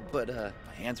love to help, but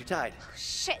my hands are tied. Oh,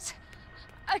 shit.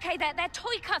 Okay, they're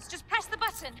toy cuffs. Just press the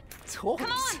button. Toys?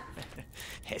 Come on!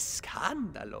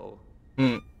 Escándalo.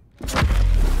 You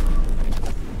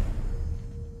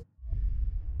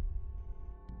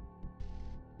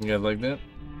guys like that?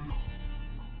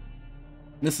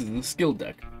 This is the skill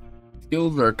deck.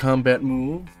 Skills are combat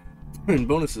moves and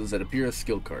bonuses that appear as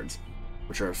skill cards,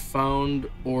 which are found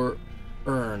or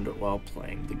earned while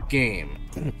playing the game.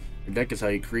 Your deck is how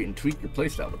you create and tweak your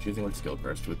playstyle by choosing what skill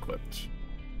cards to equip.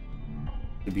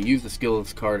 To be used, the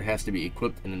skills card has to be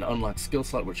equipped in an unlocked skill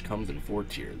slot, which comes in 4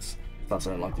 tiers. Slots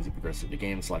are unlocked as you progress through the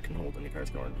game. The slot can hold any cards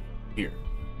stored here.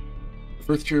 The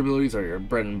first tier abilities are your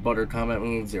bread and butter combat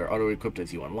moves. They are auto-equipped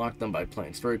as you unlock them by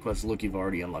playing story quests. Look, you've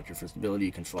already unlocked your first ability.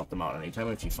 You can swap them out anytime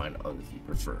if you find others you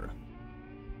prefer.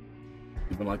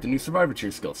 You've unlocked a new Survivor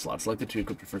tier skill slot. Select it to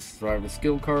equip your first Survivor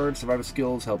skill card. Survivor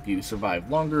skills help you survive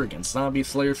longer against zombies.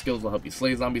 Slayer skills will help you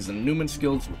slay zombies. And Newman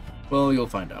skills, well, you'll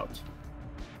find out.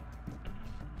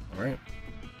 Alright.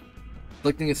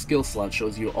 Selecting a skill slot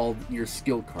shows you all your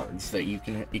skill cards that you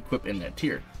can equip in that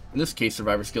tier. In this case,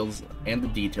 Survivor skills and the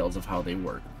details of how they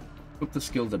work. Equip the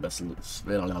skills that best suits.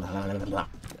 Well, hang on,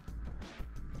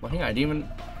 I didn't even...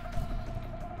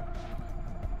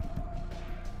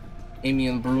 Amy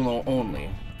and Bruno only.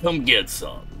 Come get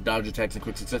some. Dodge attacks in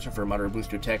quick succession for a moderate boost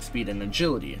to attack speed and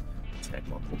agility. Attack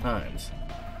multiple times.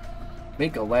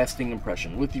 Make a lasting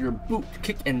impression. With your boot,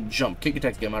 kick, and jump. Kick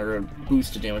attacks get a moderate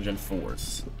boost to damage and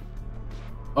force.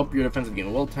 Up your defensive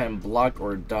game. Well-timed block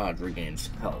or dodge regains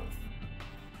health.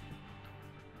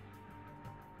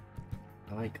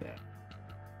 I like that.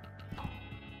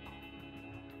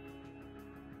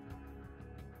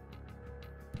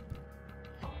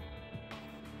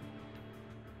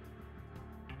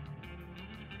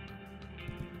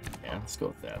 Yeah, let's go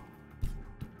with that.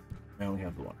 I only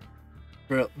have the one.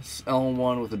 Press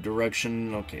L1 with a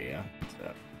direction. Okay, yeah, that's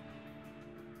that.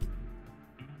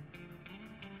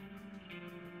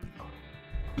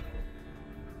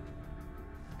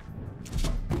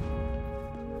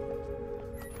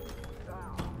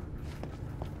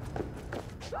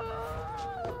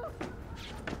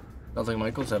 Sounds like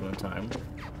Michael's having a time.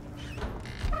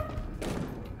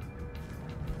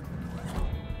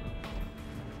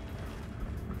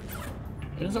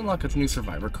 It does unlock a new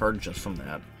Survivor card just from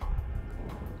that.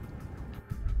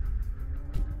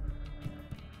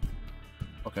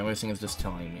 Okay, my thing is just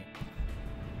telling me.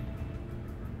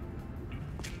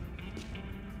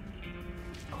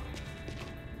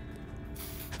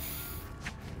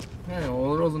 Yeah,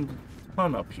 well, there wasn't a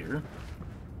ton up here.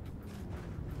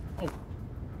 Oh.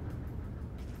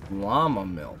 Llama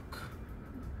milk.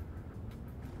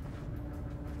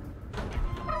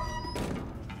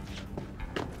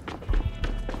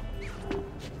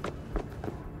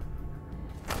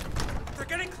 They're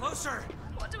getting closer.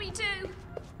 What do we do?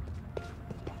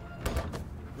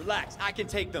 Relax, I can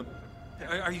take them.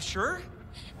 Are you sure?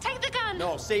 Take the gun!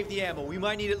 No, save the ammo. We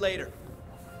might need it later.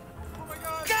 Oh my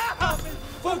God!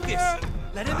 Focus!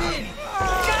 Let him in!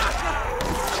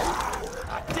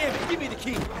 Damn it, give me the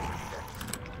key.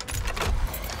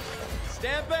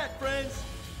 Stand back, friends.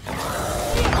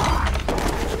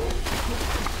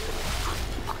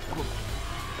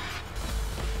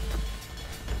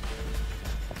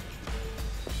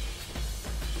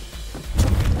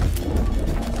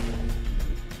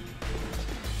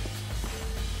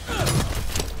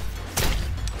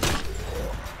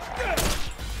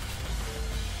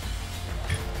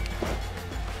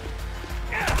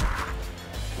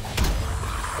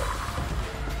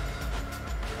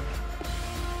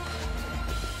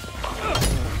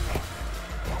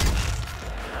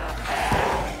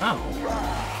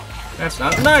 That's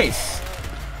not nice!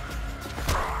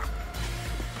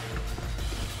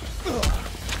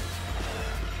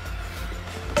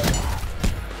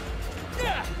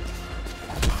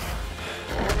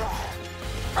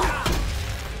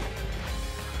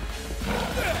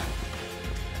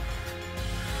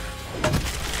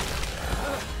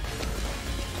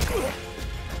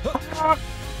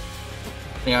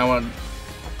 Yeah, I want...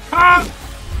 Ah!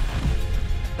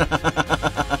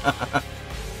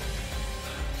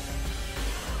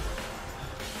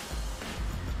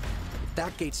 If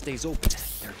that gate stays open,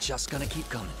 they're just gonna keep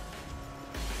coming.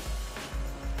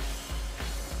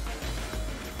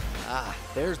 Ah,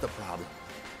 there's the problem.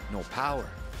 No power.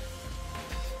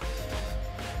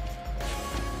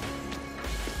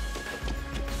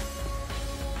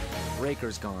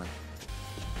 Breaker's gone.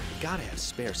 Gotta have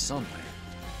spares somewhere.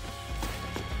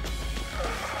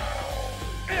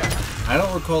 I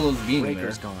don't recall those being there.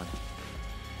 Breaker's gone.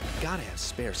 Gotta have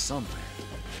spares somewhere.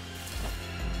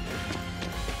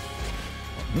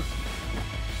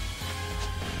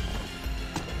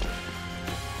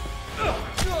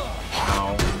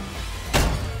 Ow.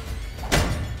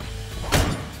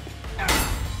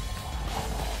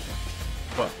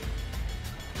 What?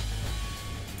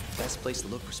 Best place to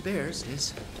look for spares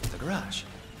is the garage.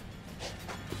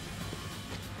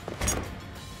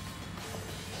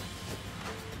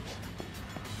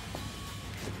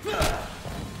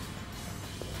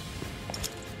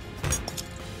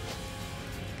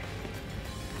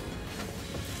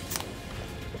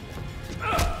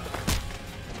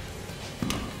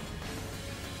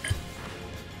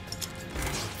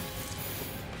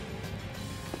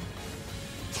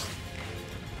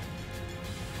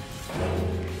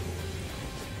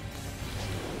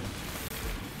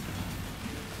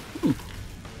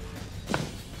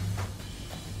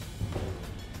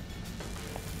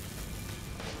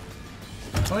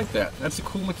 I like that. That's a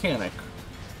cool mechanic.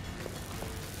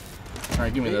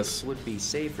 Alright, give me this. Would be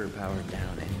safer powered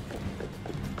down, eh?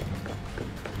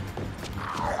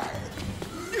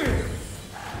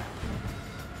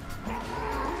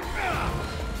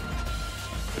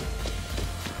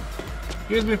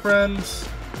 Excuse me, friends.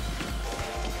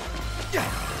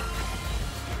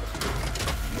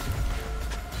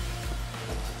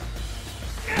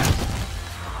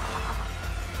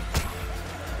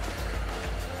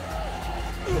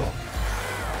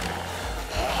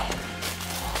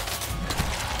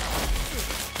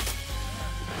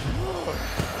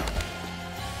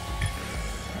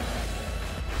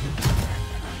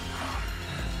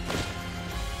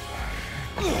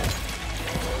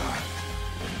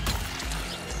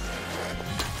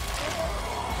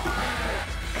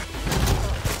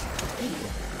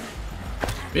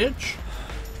 Bitch.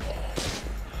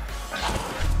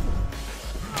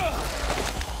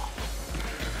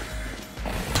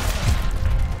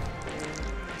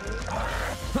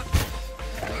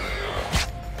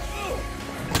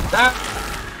 That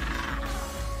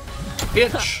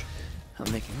bitch.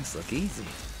 I'm making this look easy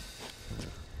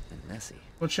and messy.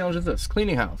 What challenge is this?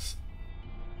 Cleaning house.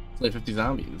 Slay 50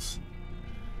 zombies.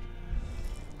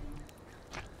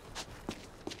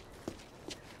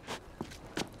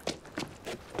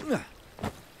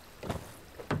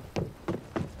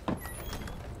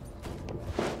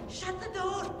 Shut the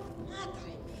door!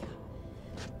 Madre mia.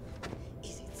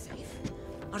 Is it safe?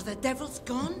 Are the devils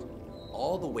gone?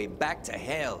 All the way back to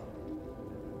hell.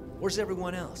 Where's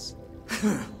everyone else?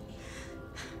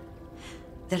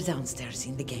 They're downstairs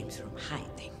in the games room,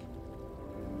 hiding.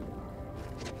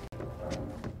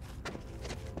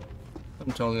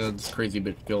 I'm telling you, this crazy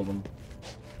bitch killed him.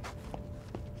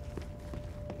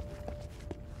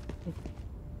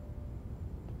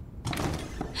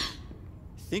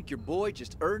 Think your boy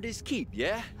just earned his keep,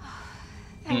 yeah?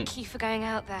 Thank you for going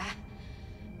out there.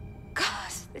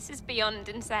 God, this is beyond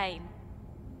insane.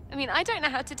 I mean, I don't know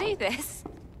how to do this.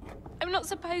 I'm not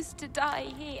supposed to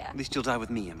die here. At least you'll die with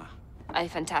me, Emma. Oh,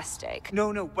 fantastic.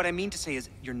 No, what I mean to say is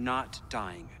you're not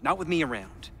dying. Not with me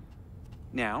around.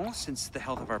 Now, since the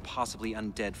health of our possibly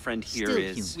undead friend here Still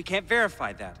is... human. We can't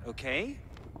verify that, okay?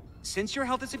 Since your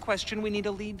health is in question, we need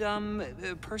a lead,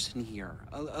 person here.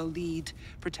 A lead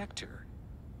protector.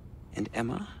 And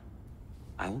Emma,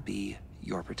 I will be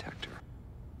your protector.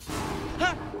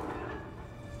 Ha!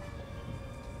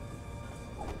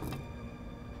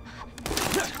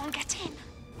 Come on, get in.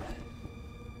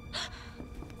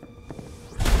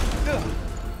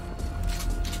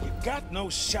 You got no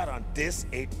shot on this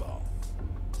 8-ball.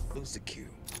 Lose the cue.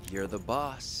 You're the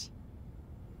boss.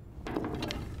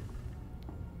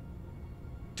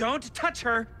 Don't touch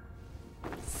her!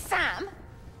 Sam?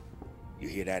 You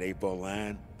hear that 8-ball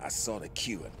line? I saw the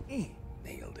cue and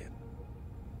nailed it.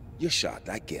 You're shocked,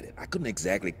 I get it. I couldn't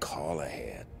exactly call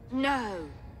ahead. No.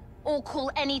 Or call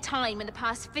any time in the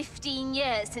past 15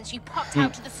 years since you popped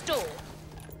out to the store.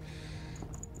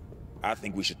 I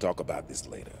think we should talk about this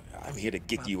later. I'm here to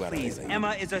get you out of Please, here.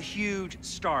 Emma is a huge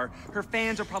star. Her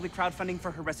fans are probably crowdfunding for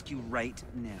her rescue right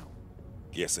now.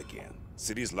 Guess again.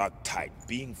 City's locked tight.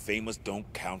 Being famous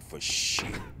don't count for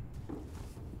shit.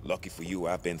 Lucky for you,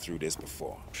 I've been through this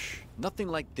before. Nothing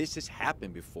like this has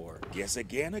happened before. Guess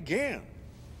again.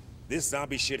 This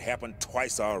zombie shit happened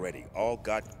twice already. All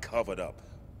got covered up.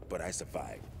 but I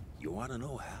survived. You wanna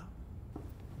know how?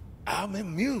 I'm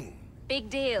immune. Big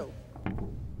deal.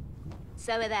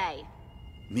 So are they.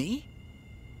 Me?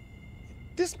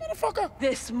 This motherfucker?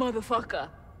 This motherfucker.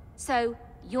 So,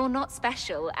 you're not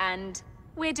special, and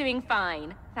we're doing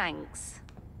fine, thanks.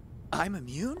 I'm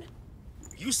immune?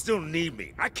 You still need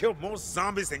me. I killed more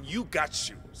zombies than you got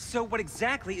shoes. So what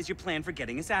exactly is your plan for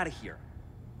getting us out of here?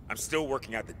 I'm still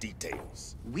working out the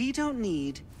details. We don't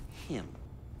need him.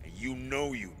 And you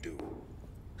know you do.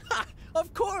 Ha!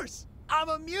 Of course! I'm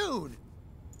immune!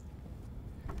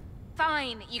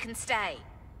 Fine, you can stay.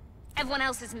 Everyone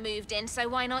else has moved in, so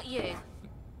why not you?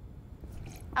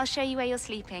 I'll show you where you're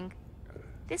sleeping.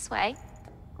 This way.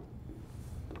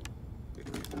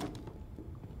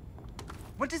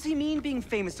 What does he mean being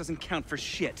famous doesn't count for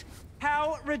shit?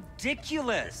 How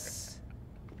ridiculous!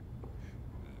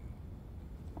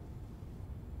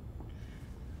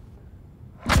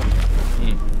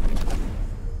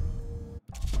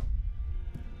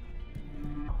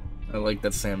 I like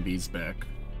that Sam B's back.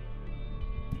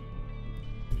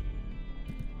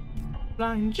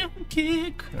 Blind jump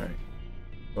kick. Alright.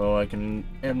 So I can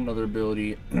add another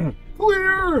ability.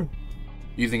 Clear!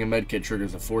 Using a medkit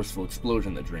triggers a forceful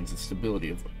explosion that drains the stability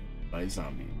of my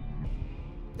zombie.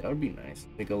 That would be nice.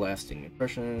 Make a lasting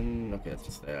impression. Okay, that's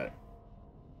just that.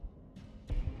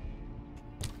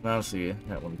 Honestly,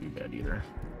 that wouldn't be bad either.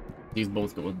 These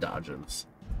both go with dodges.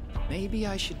 Maybe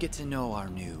I should get to know our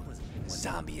new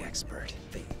zombie expert.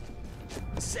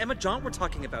 This is Emma John we're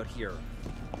talking about here.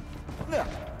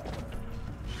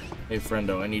 Hey,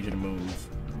 friendo, I need you to move.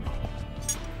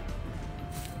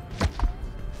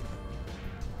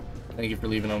 Thank you for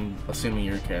leaving. I'm assuming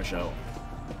you're cash out.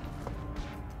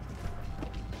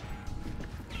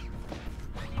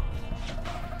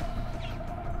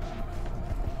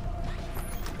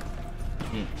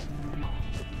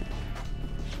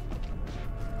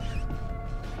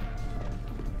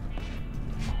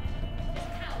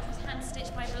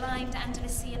 Hand-stitched by blind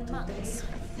Andalusian monks.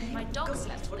 My dog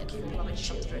slept on it for long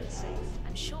children.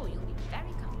 I'm sure you'll be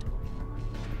very comfortable.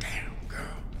 Damn,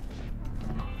 girl.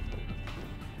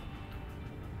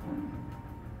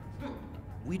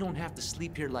 We don't have to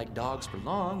sleep here like dogs for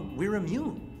long. We're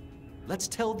immune. Let's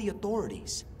tell the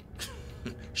authorities.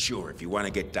 Sure, if you want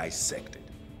to get dissected.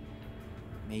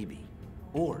 Maybe.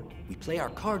 Or we play our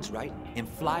cards right and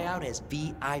fly out as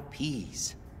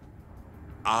VIPs.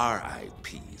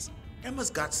 RIPs. Emma's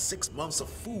got 6 months of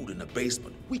food in the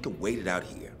basement. We can wait it out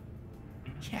here.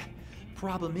 Yeah,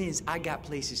 problem is I got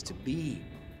places to be.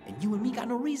 And you and me got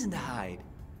no reason to hide.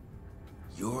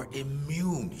 You're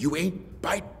immune. You ain't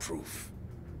bite-proof.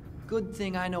 Good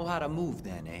thing I know how to move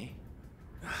then, eh?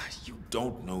 You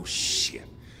don't know shit.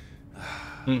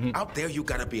 Out there, you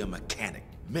gotta be a mechanic,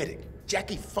 medic.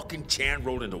 Jackie fucking Chan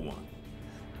rolled into one.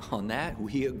 On that,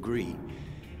 we agree.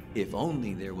 If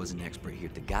only there was an expert here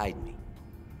to guide me.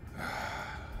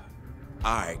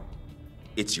 All right,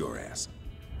 it's your ass.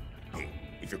 Hey,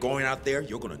 if you're going out there,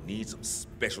 you're gonna need some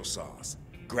special sauce.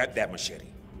 Grab that machete.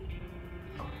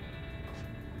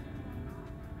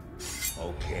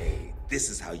 Okay, this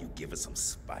is how you give it some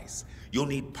spice. You'll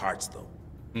need parts, though.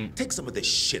 Take some of this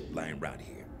shit lying around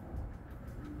here.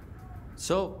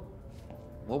 So,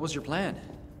 what was your plan?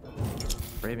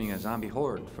 Braving a zombie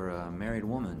horde for a married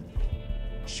woman.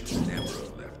 Should never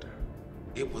have left her.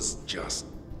 It was just...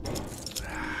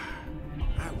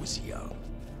 I was young.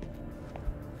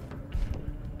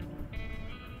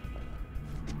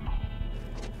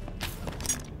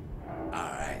 All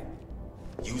right.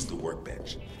 Use the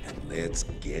workbench, and let's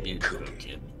get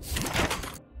cooking.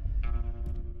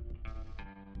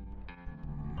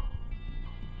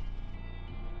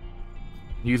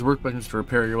 Use workbenches to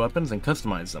repair your weapons and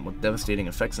customize them with devastating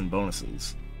effects and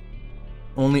bonuses.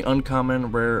 Only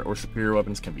uncommon, rare, or superior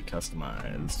weapons can be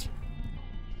customized.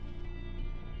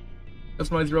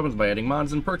 Customize your weapons by adding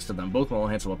mods and perks to them. Both will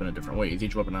enhance a weapon in different ways.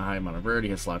 Each weapon in a high amount of rarity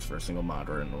has slots for a single mod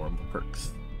or normal perks.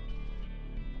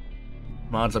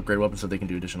 Mods upgrade weapons so they can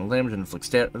do additional damage and inflict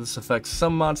status effects.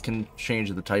 Some mods can change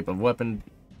the type of weapon,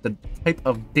 the type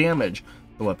of damage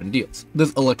the weapon deals.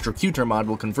 This Electrocutor mod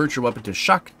will convert your weapon to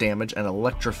shock damage and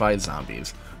electrify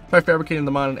zombies. Try fabricating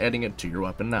the mod and adding it to your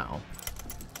weapon now.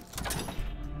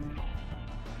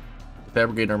 The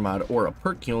Fabricator mod or a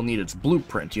perk, you'll need its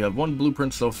blueprint. You have one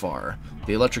blueprint so far,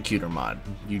 the Electrocutor mod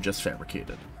you just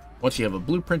fabricated. Once you have a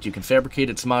blueprint, you can fabricate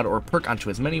its mod or perk onto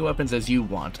as many weapons as you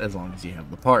want, as long as you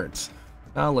have the parts.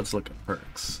 Now let's look at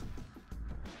perks.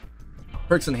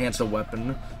 Perks enhance a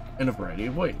weapon in a variety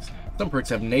of ways. Some perks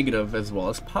have negative as well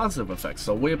as positive effects,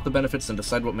 so weigh up the benefits and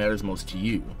decide what matters most to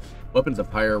you. Weapons of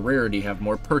higher rarity have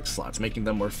more perk slots, making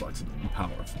them more flexible and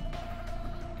powerful.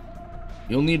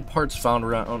 You'll need parts found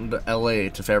around LA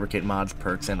to fabricate mods,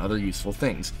 perks, and other useful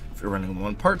things. If you're running low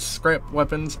on parts, scrap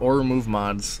weapons, or remove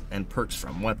mods and perks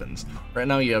from weapons. Right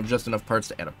now you have just enough parts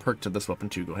to add a perk to this weapon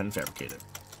too. Go ahead and fabricate it.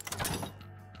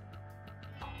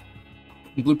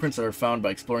 Blueprints are found by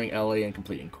exploring LA and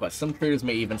completing quests. Some traders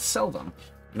may even sell them.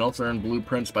 You can also earn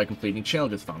blueprints by completing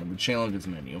challenges found in the challenges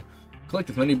menu. Collect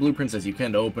as many blueprints as you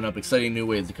can to open up exciting new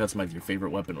ways to customize your favorite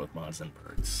weapon with mods and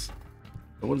perks.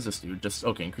 So what does this do? Just,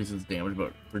 okay, increases damage,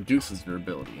 but reduces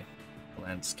durability. Well,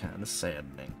 that's kind of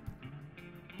saddening.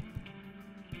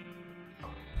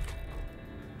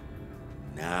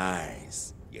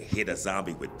 Nice. You hit a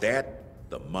zombie with that,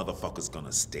 the motherfucker's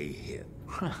gonna stay hit.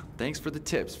 Thanks for the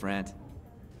tips, friend.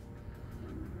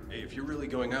 Hey, if you're really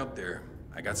going out there,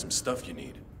 I got some stuff you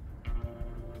need.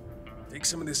 Take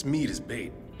some of this meat as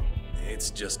bait. It's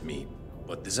just meat,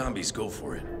 but the zombies go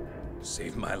for it.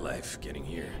 Saved my life getting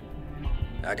here.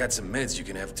 I got some meds you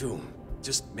can have too.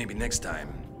 Just maybe next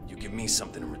time, you give me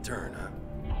something in return, huh?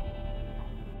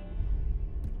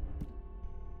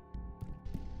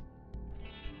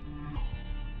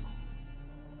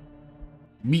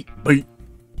 Meat bait.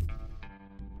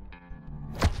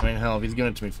 I mean, hell, if he's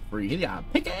giving it to me for free, he got a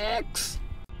pickaxe.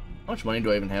 How much money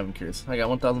do I even have? I'm curious. I got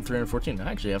 1,314.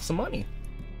 I actually have some money.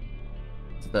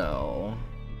 So,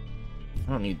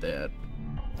 I don't need that.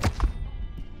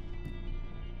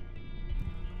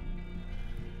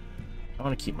 I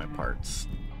want to keep my parts.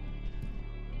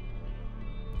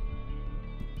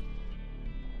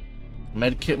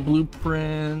 Medkit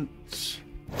blueprint.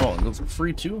 Oh, and those are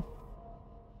free too.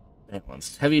 That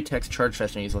one's heavy attacks, charge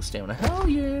fast, and use less stamina. Hell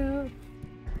yeah!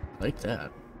 I like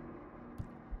that.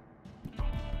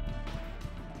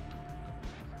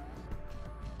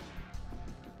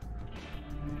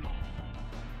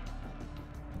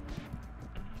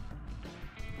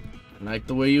 I like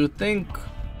the way you think.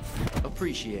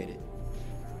 Appreciate it.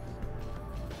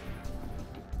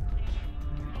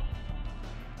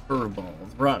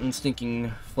 Furballs. Rotten,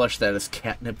 stinking flesh that is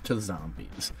catnip to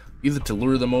zombies. Use it to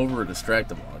lure them over or distract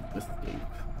them while you escape.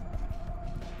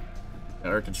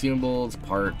 Got our consumables,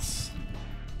 parts,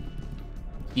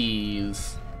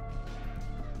 keys,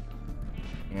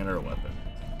 and our weapon.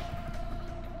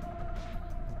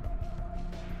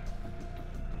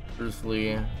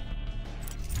 Truthfully,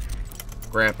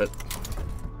 scrap it.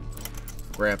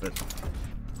 Scrap it.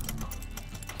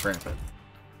 Scrap it.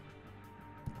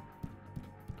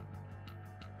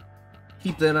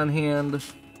 Keep that on hand.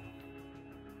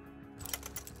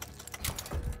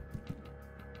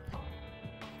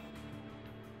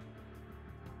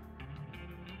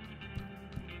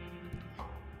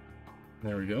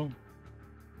 There we go.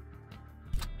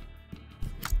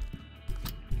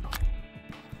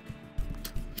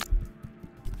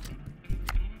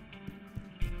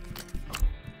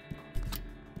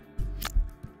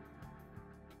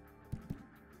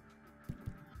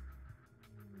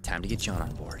 Time to get John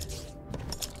on board.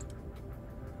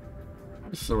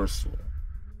 Resourceful.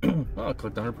 Oh, I'll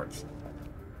collect 100 parts.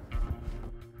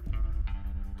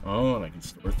 Oh, and I can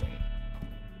store things.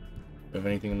 Do you have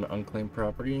anything in the unclaimed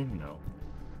property? No.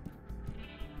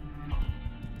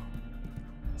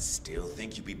 Still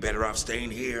think you'd be better off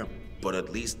staying here, but at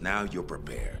least now you're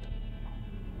prepared.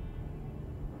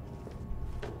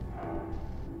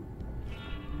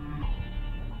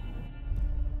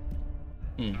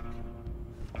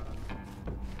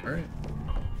 Alright.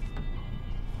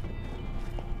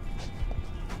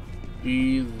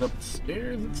 He's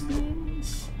upstairs, it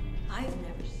seems. I've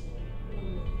never seen.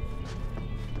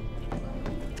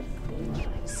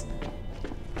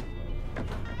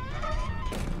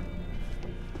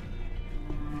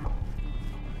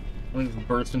 I just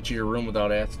burst into your room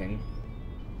without asking.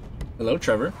 Hello,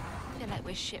 Trevor. I feel like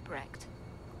we're shipwrecked.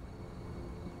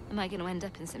 Am I going to end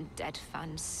up in some dead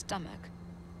fan's stomach?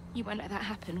 You won't let that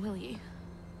happen, will you?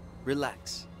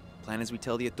 Relax. Plan as we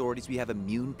tell the authorities we have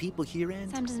immune people here and...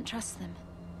 Sam doesn't trust them.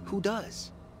 Who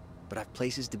does? But I've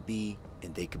places to be,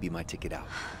 and they could be my ticket out.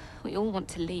 We all want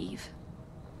to leave.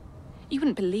 You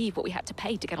wouldn't believe what we had to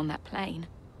pay to get on that plane.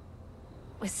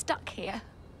 We're stuck here.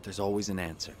 There's always an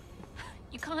answer.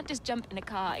 You can't just jump in a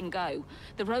car and go.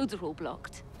 The roads are all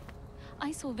blocked.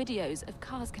 I saw videos of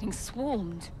cars getting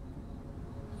swarmed.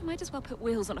 You might as well put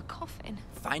wheels on a coffin.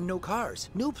 Find no cars.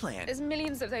 New plan. There's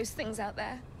millions of those things out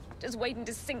there, just waiting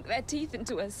to sink their teeth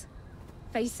into us.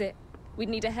 Face it, we'd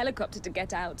need a helicopter to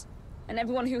get out. And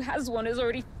everyone who has one is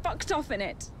already fucked off in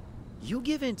it. You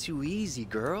give in too easy,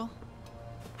 girl.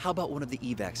 How about one of the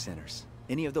evac centers?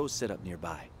 Any of those set up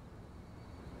nearby?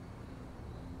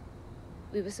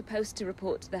 We were supposed to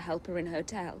report to the helper in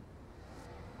hotel.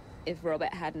 If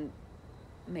Robert hadn't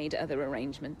made other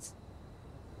arrangements.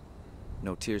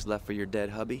 No tears left for your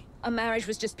dead hubby? Our marriage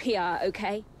was just PR,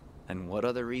 okay? And what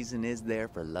other reason is there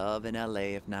for love in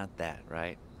LA if not that,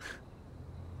 right?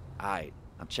 Aight,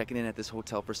 I'm checking in at this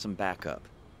hotel for some backup.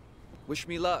 Wish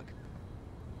me luck.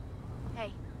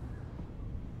 Hey.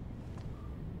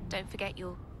 Don't forget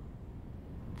your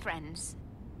friends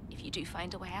if you do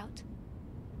find a way out.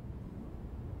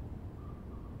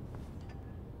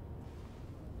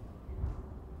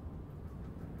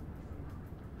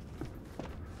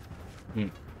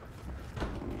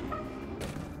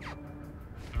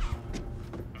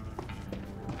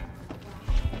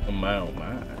 Oh my, oh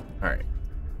my. Alright.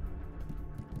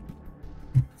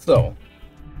 So,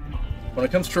 when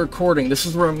it comes to recording, this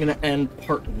is where I'm going to end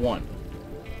part 1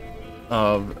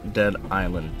 of Dead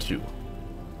Island 2.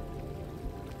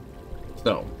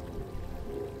 So,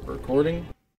 for recording, I'm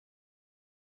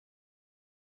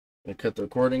going to cut the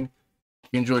recording.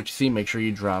 If you enjoy what you see, make sure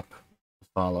you drop a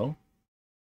follow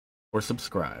or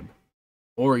subscribe.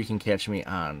 Or you can catch me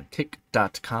on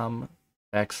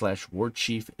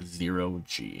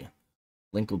kick.com/warchief0g.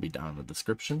 Link will be down in the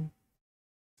description.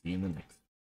 See you in the next.